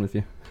conversation with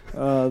you. That,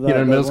 You know,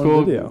 that middle one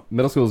school. video.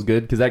 Middle school is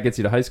good because that gets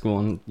you to high school,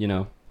 and you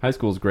know, high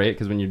school is great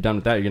because when you're done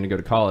with that, you're going to go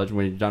to college.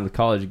 When you're done with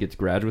college, you get to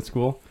graduate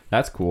school.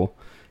 That's cool.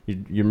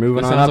 You're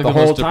moving That on sounds out like the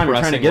whole most time. You're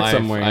trying to depressing get life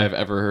somewhere, I've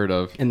ever heard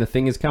of. and the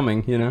thing is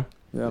coming. You know,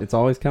 Yeah. it's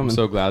always I'm coming.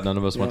 so glad none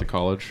of us went Yeah. to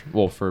college.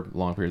 Well, for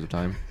long periods of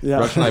time. Yeah.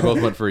 Rush and I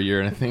both went for a year,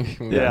 and I think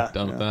we Yeah. were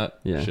done with that.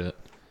 Yeah. Shit.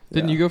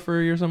 Didn't Yeah. you go for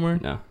a year somewhere?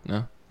 no,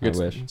 No. I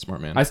wish.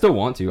 Smart man. I still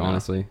want to. No.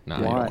 Honestly, no,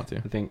 Why? you don't want to.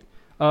 I think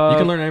You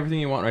can learn everything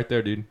you want right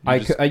there, dude. I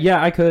could.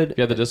 Yeah, I could. If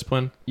you have the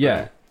discipline.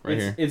 Yeah, right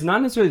here. It's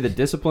not necessarily the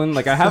discipline.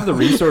 Like I have the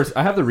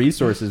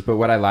resources, but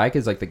what I like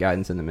is like the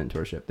guidance and the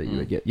mentorship that you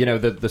would get. You know,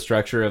 the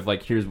structure of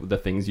like here's the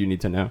things you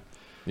need to know.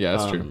 Yeah,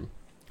 that's true.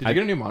 Did you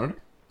get a new monitor?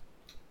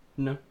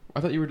 No. I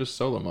thought you were just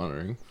solo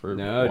monitoring for.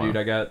 No, a while. dude,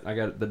 I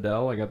got the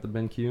Dell, I got the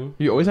BenQ.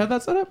 You always had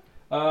that set up?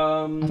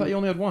 I thought you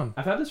only had one.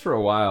 I've had this for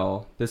a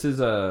while. This is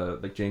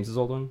like James's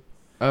old one.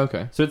 Oh,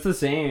 okay. So it's the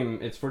same.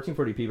 It's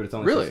 1440p, but it's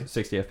only Really?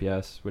 60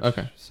 FPS, which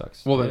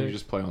sucks. Well, then you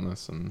just play on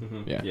this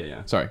and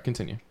yeah. Sorry,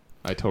 continue.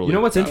 I totally. You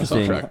know what's got us off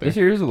interesting? track there.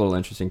 Here's a little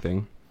interesting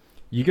thing.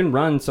 You can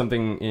run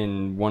something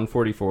in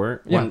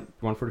 144,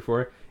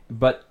 144,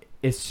 but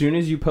as soon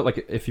as you put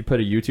like if you put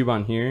a YouTube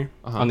on here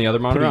on the other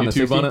monitor on the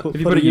 60, on it.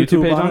 if you put a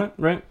YouTube page on it,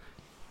 right?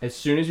 As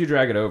soon as you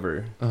drag it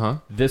over,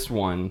 this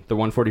one, the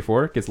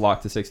 144, gets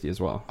locked to 60 as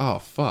well. Oh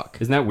fuck!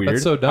 Isn't that weird?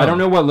 That's so dumb. I don't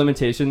know what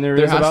limitation there is.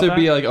 There has about to that.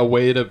 be like a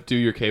way to do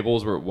your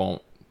cables where it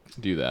won't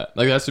do that.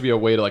 Like there has to be a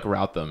way to like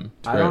route them.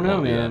 To I where don't it know,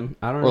 won't do man.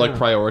 that. I don't or know. like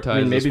prioritize. I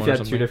mean, maybe this if one you or had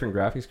two something. different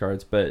graphics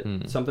cards, but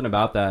something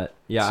about that.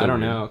 Yeah, So I don't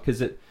weird. know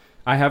because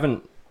I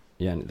haven't.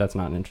 Yeah, that's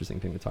not an interesting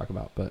thing to talk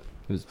about, but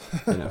it was,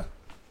 you know.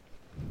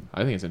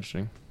 I think it's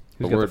interesting.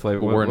 Who's But got we're- the flavor?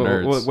 but we're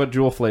nerds. What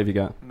jewel flavor you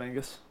got?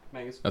 Mangus.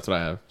 Mangus. That's what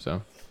I have.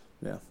 So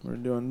Yeah, we're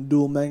doing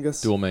dual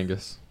Mangus. dual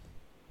Mangus.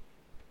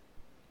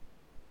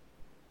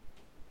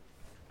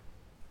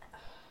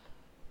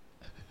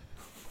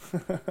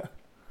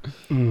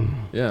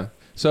 Yeah.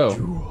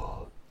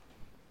 So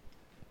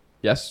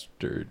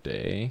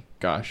yesterday,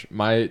 gosh,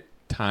 my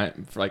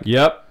time like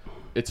Yep.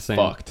 it's Same.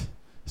 fucked.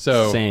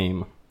 So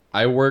Same.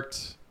 I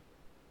worked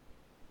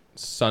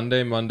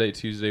Sunday, Monday,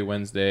 Tuesday,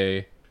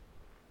 Wednesday,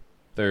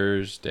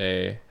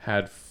 Thursday,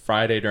 had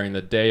Friday during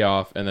the day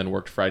off, and then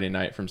worked Friday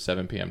night from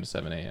 7 p.m. to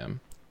 7 a.m.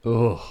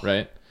 Ugh.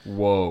 Right?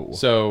 Whoa.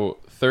 So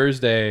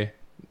Thursday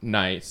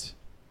night,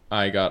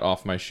 I got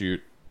off my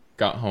shoot,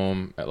 got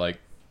home at like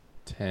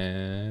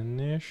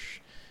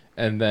 10-ish,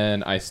 and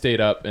then I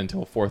stayed up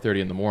until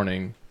 4:30 in the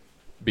morning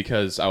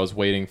because I was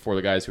waiting for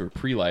the guys who were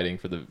pre-lighting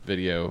for the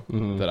video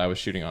that I was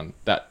shooting on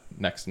that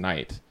next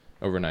night,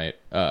 overnight,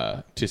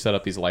 to set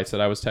up these lights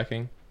that I was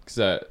teching,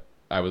 because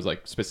I was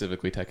like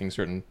specifically teching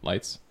certain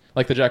lights,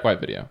 like the Jack White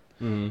video.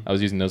 I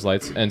was using those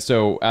lights, and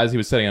so as he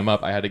was setting them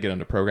up, I had to get them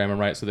to program them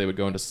right so they would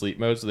go into sleep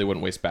mode so they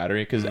wouldn't waste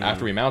battery, because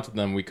after we mounted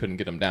them, we couldn't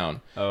get them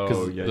down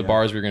because the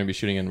bars we were going to be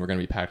shooting in were going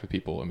to be packed with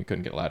people, and we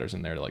couldn't get ladders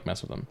in there to like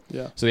mess with them.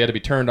 Yeah. So they had to be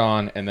turned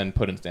on and then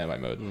put in standby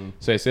mode.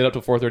 So I stayed up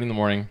till 4:30 in the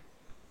morning,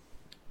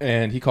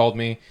 and he called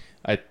me.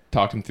 I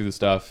talked him through the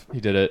stuff.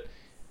 He did it.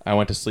 I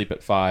went to sleep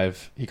at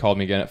 5. He called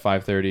me again at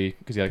 5:30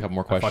 because he had a couple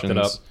more questions.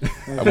 I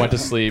fucked it I went to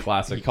sleep.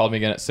 Classic. He called me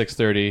again at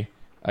 6:30.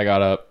 I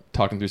got up,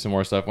 talked him through some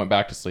more stuff, went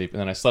back to sleep, and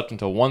then I slept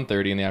until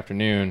 1:30 in the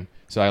afternoon.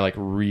 So I like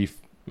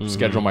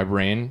rescheduled my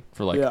brain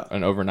for like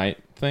an overnight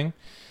thing.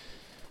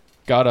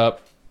 Got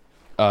up.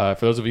 For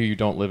those of you who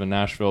don't live in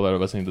Nashville that are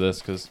listening to this,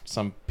 because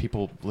some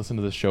people listen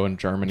to this show in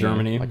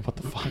Germany. Like, what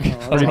the fuck?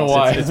 I don't know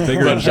why. It's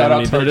bigger in Shout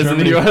out Germany to than our it is in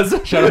the Germany.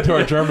 US. Shout out to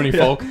our Germany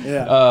folk.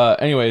 Yeah.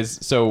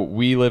 Anyways, so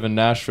we live in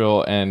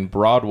Nashville, and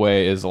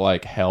Broadway is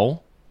like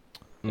hell.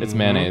 It's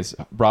mayonnaise.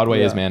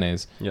 Broadway is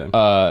mayonnaise.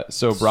 Yeah.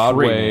 So Straight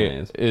Broadway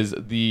mayonnaise. is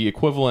the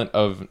equivalent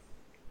of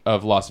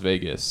Las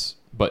Vegas,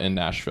 but in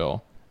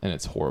Nashville, and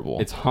it's horrible.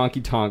 It's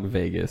honky tonk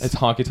Vegas. It's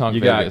honky tonk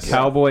You Vegas. got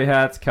cowboy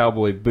hats,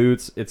 cowboy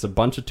boots. It's a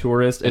bunch of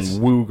tourists It's-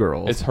 and woo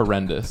girls. It's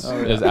horrendous. Oh,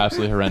 yeah. It's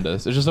absolutely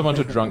horrendous. It's just a bunch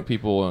of drunk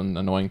people and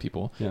annoying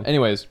people. Yeah.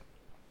 Anyways,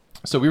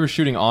 so we were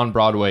shooting on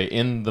Broadway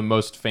in the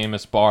most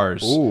famous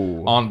bars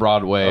Ooh. on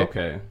Broadway.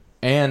 Okay.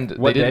 And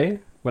What they did day?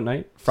 What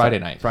night? Friday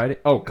night. Friday.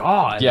 Oh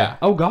God. Yeah.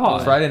 Oh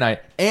God. Friday night.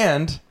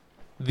 And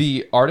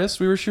the artist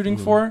we were shooting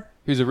for,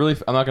 who's a really,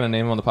 I'm not going to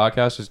name him on the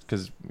podcast just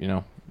because, you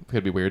know, it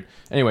could be weird.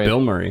 Anyway,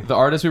 Bill Murray. the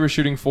artist we were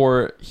shooting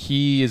for,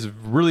 he is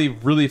really,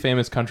 really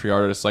famous country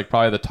artist, like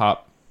probably the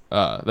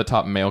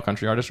top male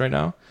country artist right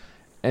now.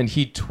 And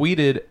he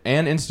tweeted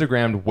and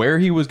Instagrammed where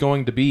he was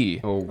going to be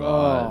Oh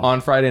God.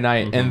 on Friday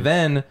night. And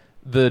then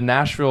the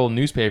Nashville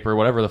newspaper,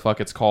 whatever the fuck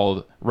it's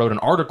called, wrote an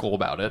article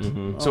about it.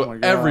 So Oh my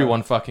God.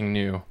 everyone fucking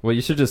knew. Well,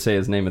 you should just say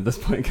his name at this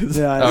point, because.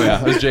 Yeah. Oh yeah,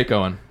 it was Jake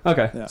Owen.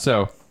 Okay. Yeah.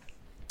 So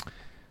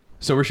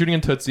we're shooting in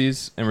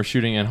Tootsie's and we're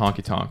shooting in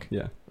Honky Tonk,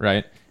 Yeah.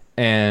 right?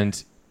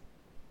 And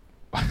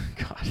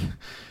God,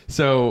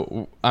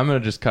 so I'm gonna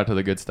just cut to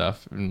the good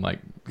stuff, and like,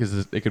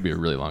 because it could be a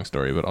really long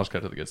story, but I'll just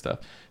cut to the good stuff.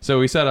 So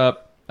we set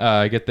up,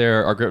 get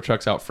there, our grip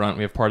truck's out front.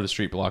 We have part of the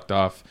street blocked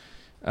off,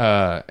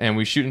 and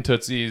we shoot in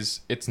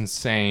Tootsie's. It's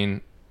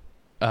insane.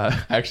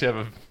 I actually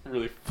have a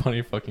really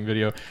funny fucking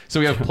video. So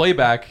we have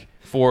playback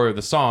for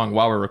the song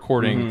while we're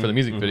recording for the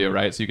music video,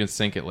 right? So you can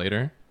sync it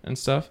later and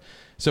stuff.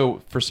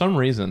 So for some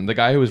reason, the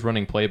guy who was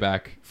running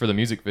playback for the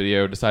music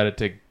video decided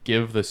to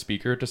give the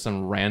speaker to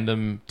some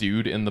random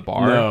dude in the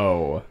bar.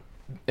 No.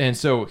 And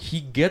so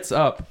he gets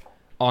up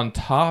on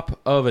top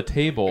of a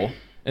table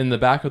in the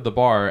back of the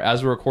bar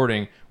as we're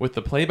recording with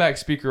the playback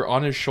speaker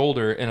on his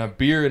shoulder and a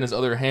beer in his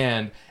other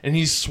hand, and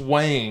he's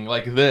swaying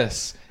like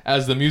this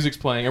as the music's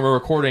playing and we're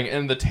recording,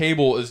 and the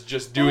table is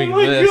just doing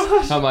this.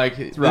 gosh. I'm like,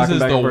 this rocking is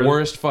back the and forth.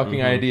 worst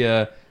fucking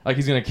idea. Like,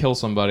 he's gonna kill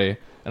somebody.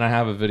 And I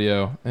have a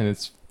video, and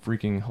it's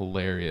freaking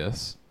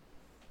hilarious.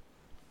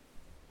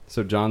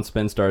 So John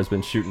Spenstar has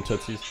been shooting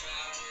tootsies.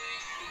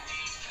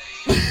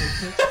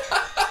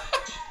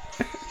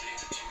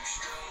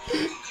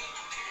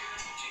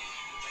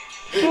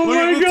 Oh Look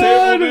my at the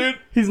god! table, dude.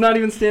 He's not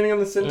even standing on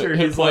the center.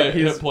 Hit He's play, like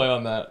hit play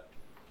on that.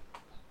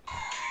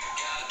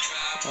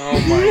 Oh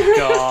my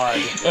god.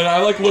 And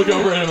I like look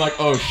over and I'm like,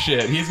 oh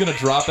shit, he's gonna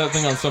drop that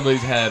thing on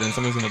somebody's head and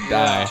somebody's gonna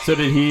die. So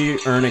did he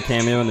earn a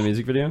cameo in the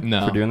music video?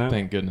 No, For doing that?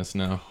 thank goodness,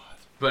 no.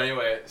 But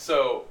anyway,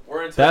 so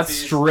we're in That's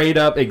Tootsie's. straight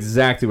up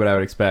exactly what I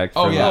would expect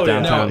Oh from yeah,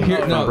 downtown no, here,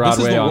 from no,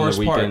 Broadway this is the on worst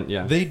the weekend. part.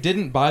 Yeah. They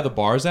didn't buy the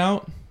bars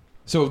out,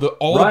 so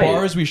all Right. the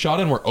bars we shot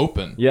in were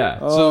open. Yeah.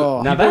 Oh.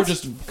 So Now people are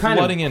that's just kind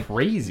flooding of in.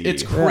 crazy.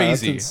 It's that's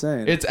crazy.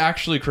 insane. It's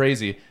actually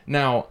crazy.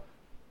 Now,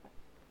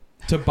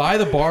 to buy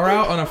the bar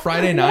out on a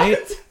Friday night,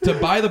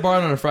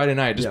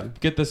 just Yeah.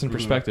 get this in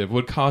perspective,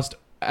 would cost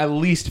at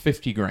least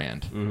 50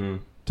 grand Mm-hmm.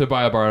 to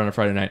buy a bar out on a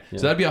Friday night. Yeah.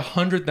 So that'd be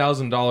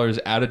 $100,000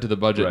 added to the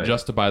budget Right.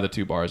 just to buy the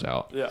 2 bars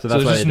out. Yeah. So So that's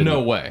there's why just they no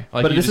didn't. way.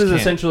 Like, But you this just is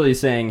can't. essentially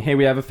saying, hey,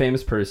 we have a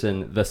famous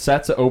person. The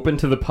set's open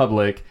to the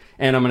public,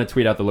 and I'm going to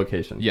tweet out the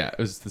location. Yeah, it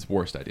was the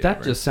worst idea. That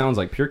ever. just sounds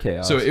like pure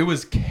chaos. So it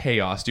was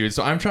chaos, dude.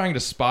 So I'm trying to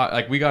spot,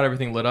 like, we got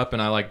everything lit up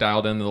and I like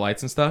dialed in the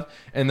lights and stuff,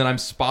 and then I'm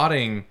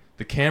spotting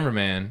the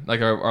cameraman, like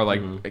our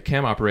like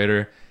cam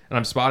operator, and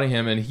I'm spotting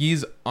him, and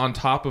he's on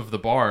top of the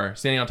bar,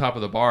 standing on top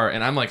of the bar,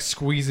 and I'm like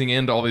squeezing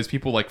into all these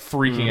people, like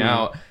freaking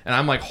out, and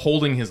I'm like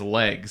holding his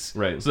legs,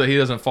 Right. so that he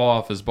doesn't fall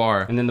off his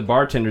bar. And then the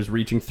bartender's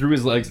reaching through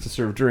his legs to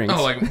serve drinks.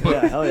 Oh, like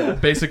Yeah, hell yeah.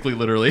 basically,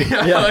 literally.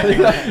 Yeah.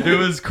 Like, it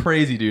was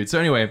crazy, dude. So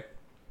anyway,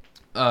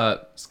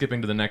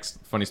 skipping to the next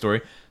funny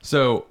story.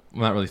 So,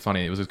 well, not really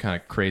funny. It was just kind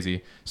of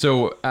crazy.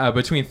 So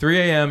between 3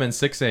 a.m. and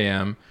 6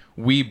 a.m.,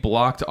 we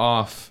blocked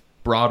off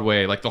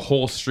Broadway, like the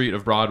whole street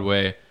of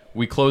Broadway.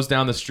 We closed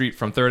down the street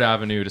from 3rd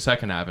Avenue to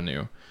 2nd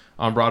Avenue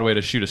on Broadway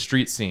to shoot a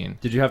street scene.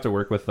 Did you have to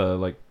work with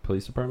like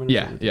police department? or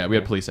Yeah, something? yeah, we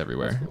had police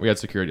everywhere. We had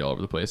security all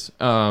over the place.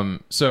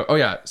 So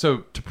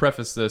to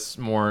preface this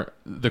more,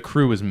 the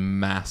crew was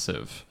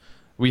massive.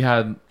 We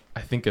had,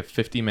 I think, a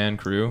 50-man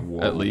crew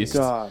at least.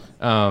 God.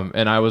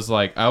 And I was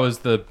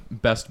the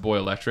best boy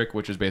electric,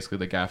 which is basically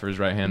the gaffer's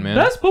right-hand man.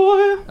 Best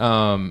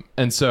boy.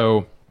 And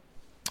so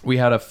we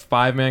had a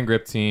 5-man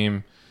grip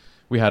team.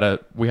 We had a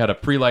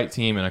pre-light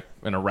team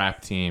and a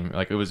rap team.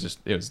 Like, it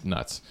was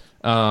nuts.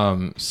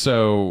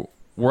 So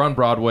we're on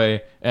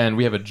Broadway and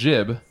we have a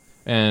jib.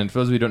 And for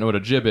those of you who don't know what a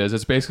jib is,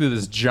 it's basically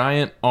this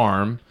giant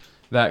arm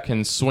that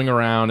can swing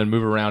around and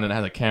move around, and it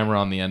has a camera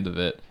on the end of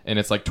it. And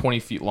it's like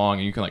 20 feet long,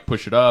 and you can like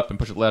push it up and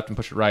push it left and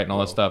push it right and all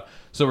that stuff.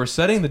 So we're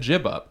setting the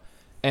jib up,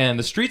 and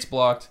the street's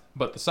blocked,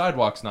 but the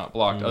sidewalk's not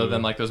blocked, other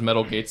than like those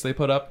metal gates they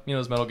put up. You know,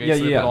 those metal gates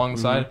they put along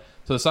the side.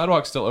 So the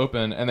sidewalk's still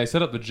open, and they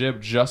set up the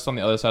jib just on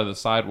the other side of the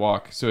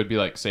sidewalk, so it'd be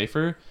like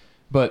safer.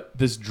 But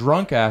this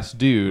drunk ass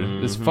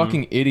dude, this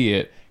fucking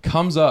idiot,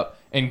 comes up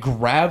and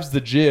grabs the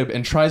jib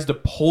and tries to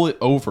pull it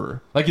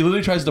over. Like, he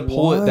literally tries to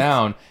pull it What?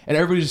 down, and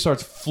everybody just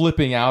starts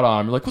flipping out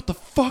on him. Like, what the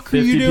fuck are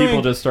 50 you doing?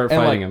 people just start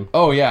And, fighting like, him.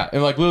 Oh yeah,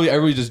 and like literally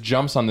everybody just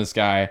jumps on this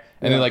guy,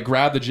 and they like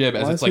grab the jib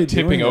as Why it's is he like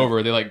tipping doing that?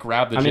 over. They like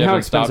grab the I jib mean, how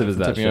and stop it expensive is from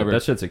that tipping shit? over.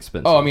 That shit's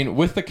expensive. Oh, I mean,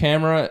 with the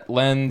camera,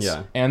 lens,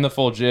 Yeah. and the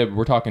full jib,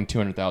 we're talking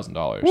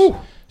 $200,000.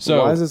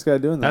 So why is this guy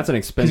doing that? that's an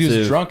because expensive. he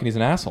was drunk and he's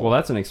an asshole. Well,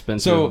 that's an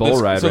expensive So, bull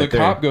ride so right the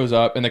there. cop goes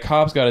up, and the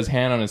cop's got his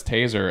hand on his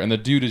taser, and the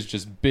dude is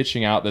just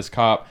bitching out this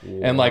cop,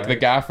 and like the What?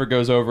 gaffer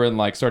goes over and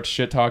like starts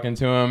shit talking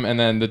to him, and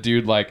then the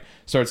dude like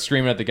starts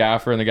screaming at the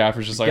gaffer, and the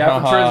gaffer's just like,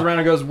 Gaffer haha. turns around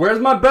and goes, "Where's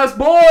my best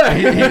boy?"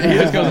 he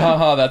just goes,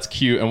 haha, that's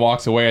cute, and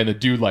walks away, and the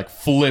dude like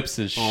flips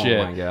his Oh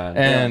shit. my God.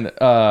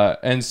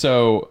 And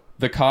so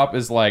the cop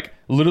is like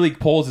literally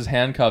pulls his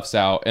handcuffs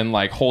out and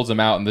like holds him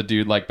out, and the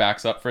dude like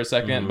backs up for a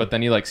 2nd, but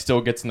then he like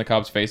still gets in the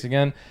cop's face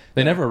again.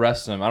 They never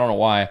arrest him. I don't know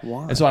why.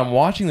 Why? And so I'm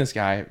watching this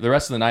guy the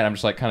rest of the night. I'm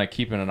just like kind of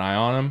keeping an eye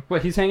on him.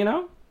 What? He's hanging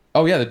out?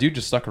 Oh yeah, the dude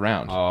just stuck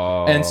around.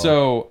 Oh. And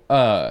so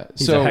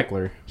He's so a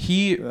heckler.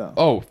 Yeah.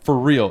 Oh, for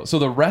real. So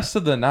the rest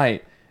of the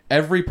night,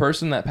 every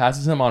person that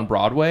passes him on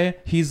Broadway,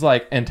 he's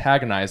like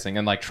antagonizing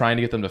and like trying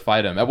to get them to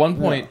fight him. At one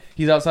point,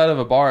 he's outside of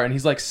a bar and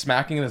he's like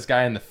smacking this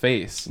guy in the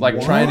face,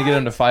 like trying to get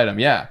him to fight him.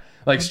 Yeah,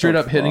 like straight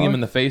up hitting him fuck?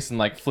 in the face and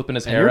like flipping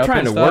his And hair you're up. trying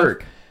and to stuff.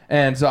 work.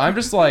 And so I'm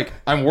just like,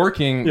 I'm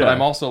working, but Yeah.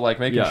 I'm also like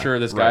making Yeah, sure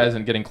this guy right.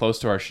 isn't getting close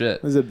to our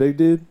shit. Is it big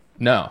dude?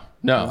 No.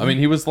 I mean,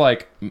 he was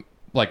like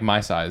my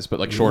size, but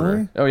like shorter.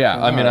 Really? Oh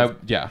yeah. I mean,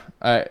 God.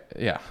 I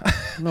I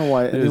don't know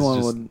why was anyone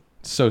just- would.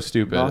 so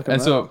stupid. Knock him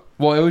And so, out.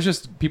 well, it was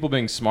just people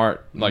being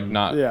smart, like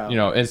not, Yeah. you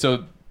know. And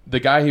so the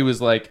guy who was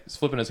like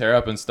flipping his hair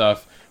up and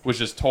stuff was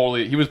just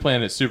totally, he was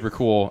playing it super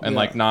cool and Yeah.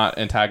 like not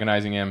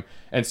antagonizing him.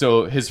 And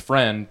so his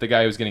friend, the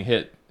guy who was getting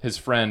hit, his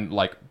friend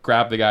like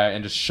grabbed the guy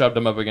and just shoved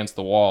him up against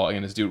the wall,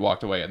 and this dude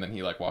walked away, and then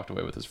he like walked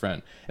away with his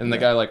friend. And the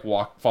guy like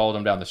followed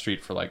him down the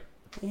street for like,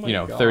 you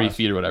know, 30 gosh.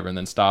 feet or whatever, and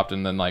then stopped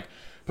and then like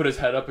put his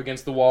head up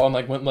against the wall and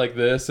like went like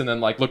this, and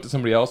then like looked at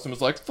somebody else and was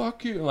like,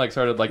 fuck you, and like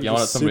started like He's yelling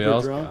at just somebody super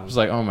else. drunk. I was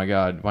like, oh my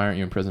god, why aren't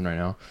you in prison right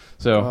now?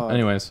 So God.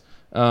 anyways,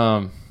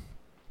 so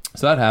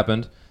that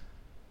happened.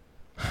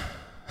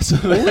 So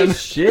Holy then,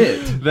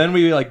 shit. then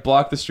we like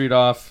blocked the street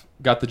off.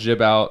 got the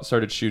jib out,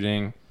 started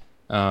shooting.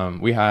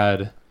 We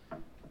had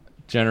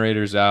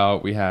generators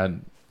out. We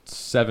had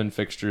 7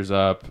 fixtures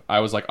up. I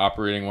was like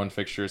operating one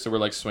fixture, so we're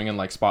like swinging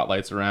like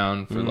spotlights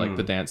around for like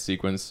the dance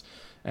sequence,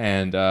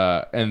 and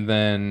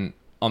then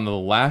on the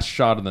last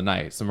shot of the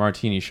night, it's a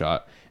martini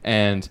shot,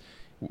 and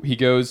he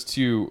goes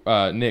to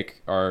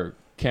Nick, our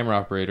camera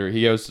operator.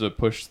 He goes to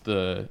push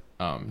the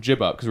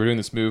jib up because we're doing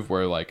this move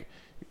where like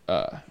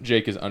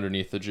Jake is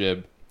underneath the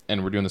jib,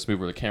 and we're doing this move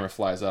where the camera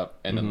flies up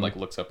and then like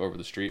looks up over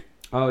the street.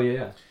 Oh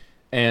yeah.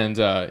 And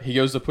he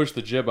goes to push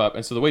the jib up.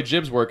 And so the way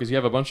jibs work is you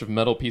have a bunch of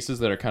metal pieces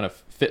that are kind of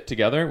fit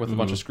together with a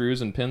bunch of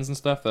screws and pins and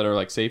stuff that are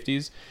like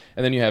safeties.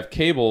 And then you have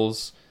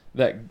cables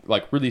that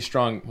like really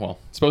strong, well,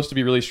 supposed to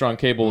be really strong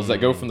cables that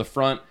go from the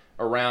front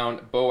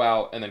around, bow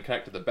out, and then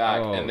connect to the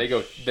back. Oh, and they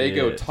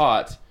go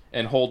taut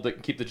and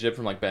keep the jib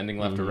from like bending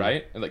left or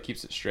right, and like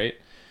keeps it straight.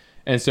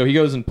 And so he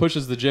goes and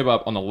pushes the jib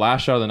up on the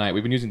last shot of the night.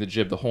 We've been using the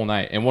jib the whole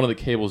night, and one of the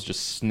cables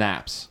just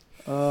snaps.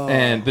 Oh.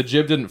 And the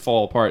jib didn't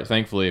fall apart,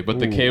 thankfully, but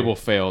the cable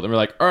failed. And we're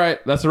like, all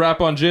right, that's a wrap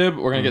on jib.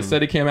 We're going to get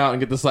Steadicam out and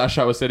get this last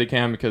shot with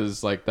Steadicam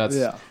because, like,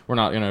 we're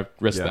not going to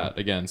risk that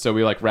again. So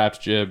we, like,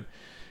 wrapped jib,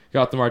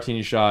 got the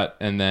martini shot,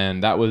 and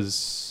then that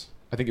was,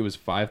 I think it was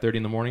 5:30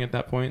 in the morning at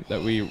that point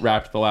that we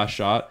wrapped the last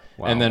shot.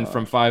 Wow. And then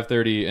from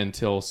 5:30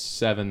 until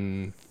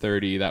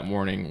 7:30 that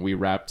morning, we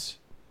wrapped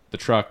the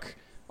truck,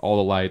 all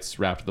the lights,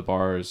 wrapped the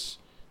bars.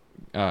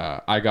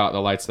 I got the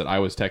lights that I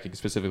was teching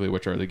specifically,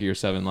 which are the Gear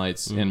 7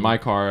 lights, in my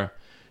car,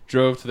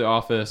 drove to the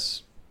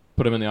office,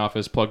 put them in the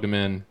office, plugged them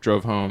in,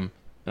 drove home,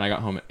 and I got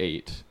home at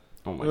 8.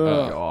 Oh my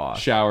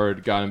gosh.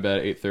 Showered, got in bed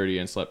at 8:30,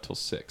 and slept till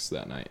 6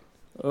 that night.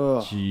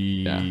 Ugh.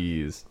 Jeez. Yeah.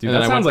 Dude, And that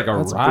then sounds like a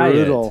That's riot.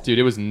 brutal. Dude,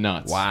 it was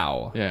nuts.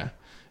 Wow. Yeah.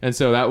 And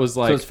so that was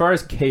like... So as far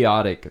as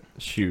chaotic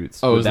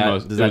shoots, Oh, it was the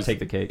does most- that take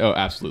the cake? Oh,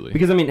 absolutely.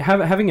 Because I mean,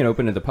 having it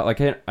open to the like,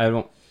 I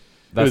don't.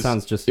 That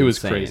sounds just. It was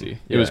insane. crazy.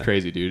 It was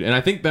crazy, dude. And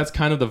I think that's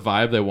kind of the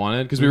vibe they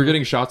wanted because we were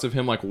getting shots of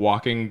him like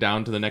walking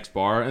down to the next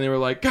bar, and they were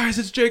like, "Guys,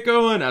 it's Jake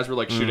Owen!" As we're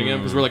like shooting him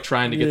because we're like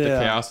trying to get the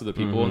Yeah. chaos of the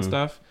people and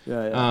stuff.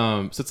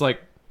 Yeah. So it's like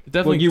Well,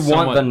 definitely you want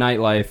somewhat the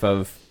nightlife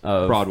of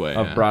Broadway.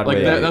 of yeah.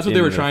 Broadway. Like that's what they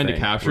in were the trying to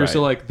thing. capture. Right. So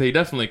like they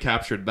definitely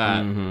captured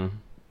that. Mhm.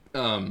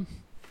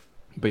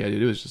 But yeah,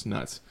 dude, it was just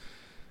nuts.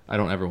 I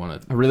don't ever want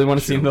to. I really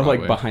want to see the like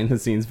Broadway. behind the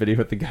scenes video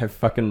with the guy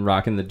fucking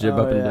rocking the jib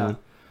Oh, up and yeah. down.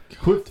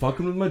 Quit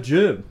fucking with my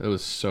jib. It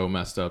was so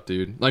messed up,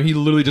 dude. Like he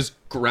literally just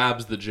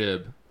grabs the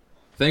jib.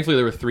 Thankfully,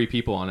 there were 3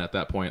 people on it at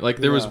that point. Like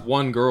there was Yeah.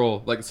 one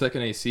girl, like the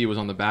second AC was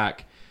on the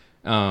back,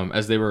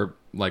 as they were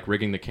like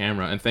rigging the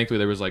camera, and thankfully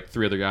there was like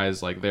 3 other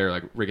guys like there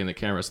like rigging the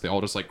camera, so they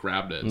all just like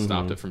grabbed it and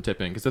stopped it from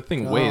tipping because the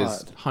thing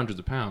weighs God. hundreds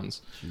of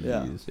pounds.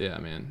 Yeah. Jeez. Yeah,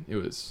 man, it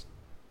was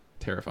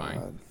terrifying.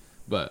 God.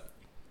 But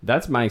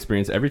That's my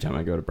experience every time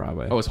I go to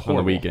Broadway. oh, it's on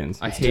horrible. the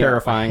weekends. I It's hate it.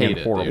 terrifying I hate and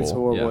it, dude. horrible. It's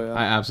horrible. Yeah.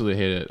 I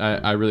absolutely hate it.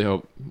 I really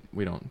hope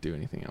we don't do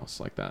anything else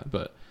like that.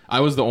 But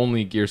I was the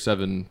only Gear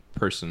 7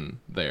 person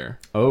there.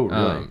 Oh,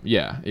 really?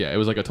 Yeah. It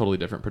was like a totally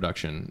different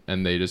production,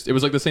 and it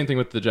was like the same thing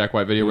with the Jack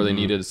White video where they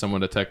needed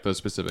someone to tech those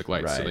specific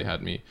lights, so Right. they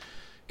had me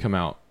come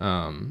out.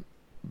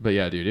 But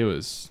yeah, dude, it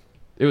was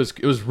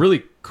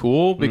really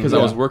cool because I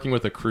was working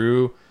with a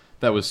crew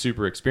that was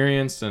super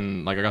experienced,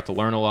 and like I got to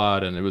learn a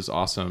lot, and it was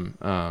awesome.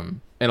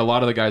 And a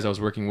lot of the guys I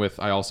was working with,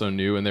 I also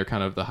knew, and they're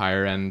kind of the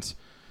higher end.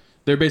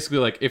 They're basically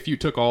like if you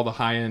took all the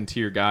high end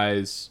tier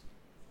guys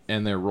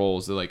and their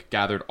roles, they like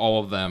gathered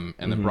all of them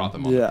and then brought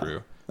them on Yeah. the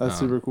crew. That's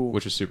super cool.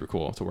 Which is super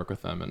cool to work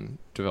with them and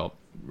develop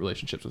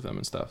relationships with them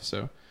and stuff.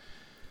 So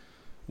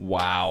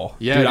Wow.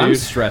 Yeah, dude, I'm dude.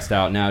 stressed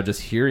out now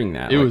just hearing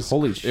that. it Like, was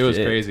holy shit. It was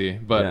crazy,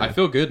 but Yeah. I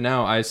feel good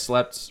now. I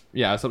slept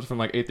from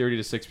like 8:30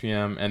 to 6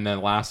 p.m. and then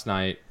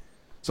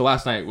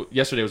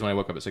yesterday was when I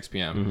woke up at 6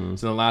 p.m.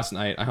 So then last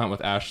night I hung out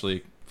with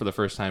Ashley for the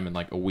first time in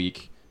like a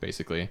week,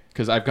 basically,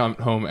 because I've gone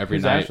home every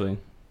Who's night. Ashley?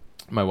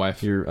 My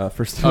wife. Your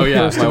first. Oh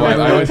yeah, my wife.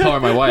 I always call her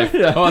my wife.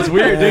 Oh, it's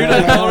weird, dude.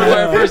 I call her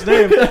by her first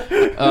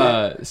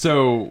name.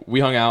 So we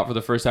hung out for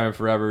the first time in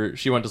forever.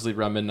 She went to sleep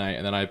around midnight,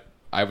 and then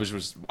I was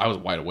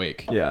wide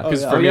awake. Yeah.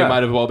 Because Oh, yeah. for Oh, me yeah. it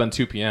might have well been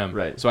 2 p.m.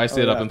 Right. So I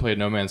stayed up yeah. and played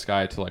No Man's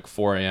Sky till like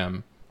 4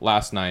 a.m.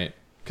 last night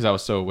because I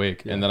was so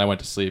awake, and then I went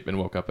to sleep and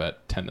woke up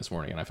at 10 this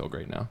morning, and I feel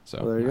great now. So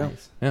Well, there you go.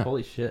 Nice. Yeah.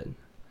 Holy shit.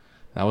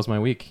 that was my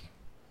week.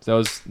 So that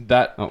was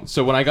that. Oh.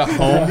 So when I got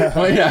home,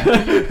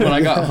 when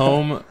I got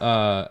home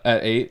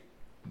at 8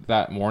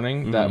 that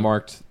morning, that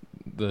marked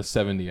the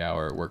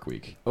 70-hour work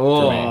week.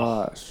 Oh. For me.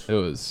 Gosh, It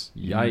was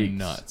Yikes.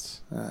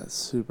 nuts. that's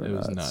super It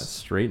was nuts. nuts.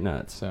 Straight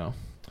nuts. So,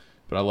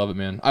 but I love it,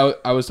 man.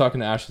 I was talking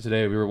to Ashley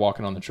today. We were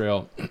walking on the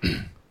trail,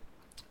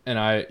 and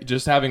I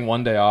just having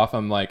one day off.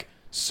 I'm like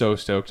so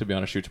stoked to be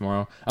on a shoot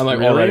tomorrow. I'm like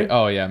Really? already.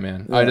 Oh yeah,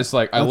 man. I Yeah, just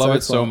like I that's love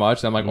it so excellent.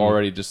 much. I'm like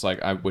already just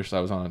like I wish I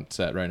was on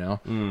set right now.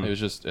 It was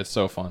just it's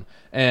so fun.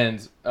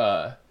 And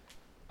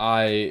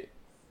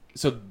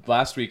so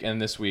last week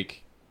and this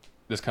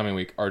coming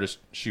week are just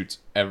shoots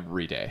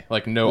every day.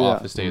 Like no Yeah.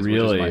 office days, which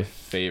Really? is my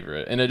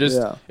favorite. And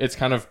it's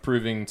kind of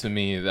proving to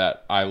me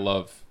that I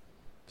love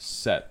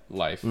set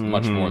life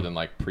much more than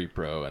like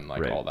pre-pro and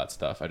like Right. all that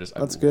stuff. That's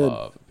I good.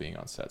 love being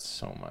on set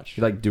so much.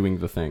 You like doing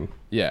the thing.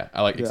 Yeah,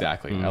 I like Yeah.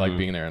 exactly. I like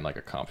being there and like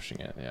accomplishing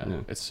it. Yeah, Yeah.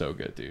 it's so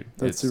good, dude.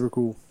 That's it's super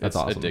cool. That's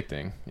it's awesome.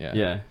 addicting. Yeah.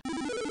 Yeah.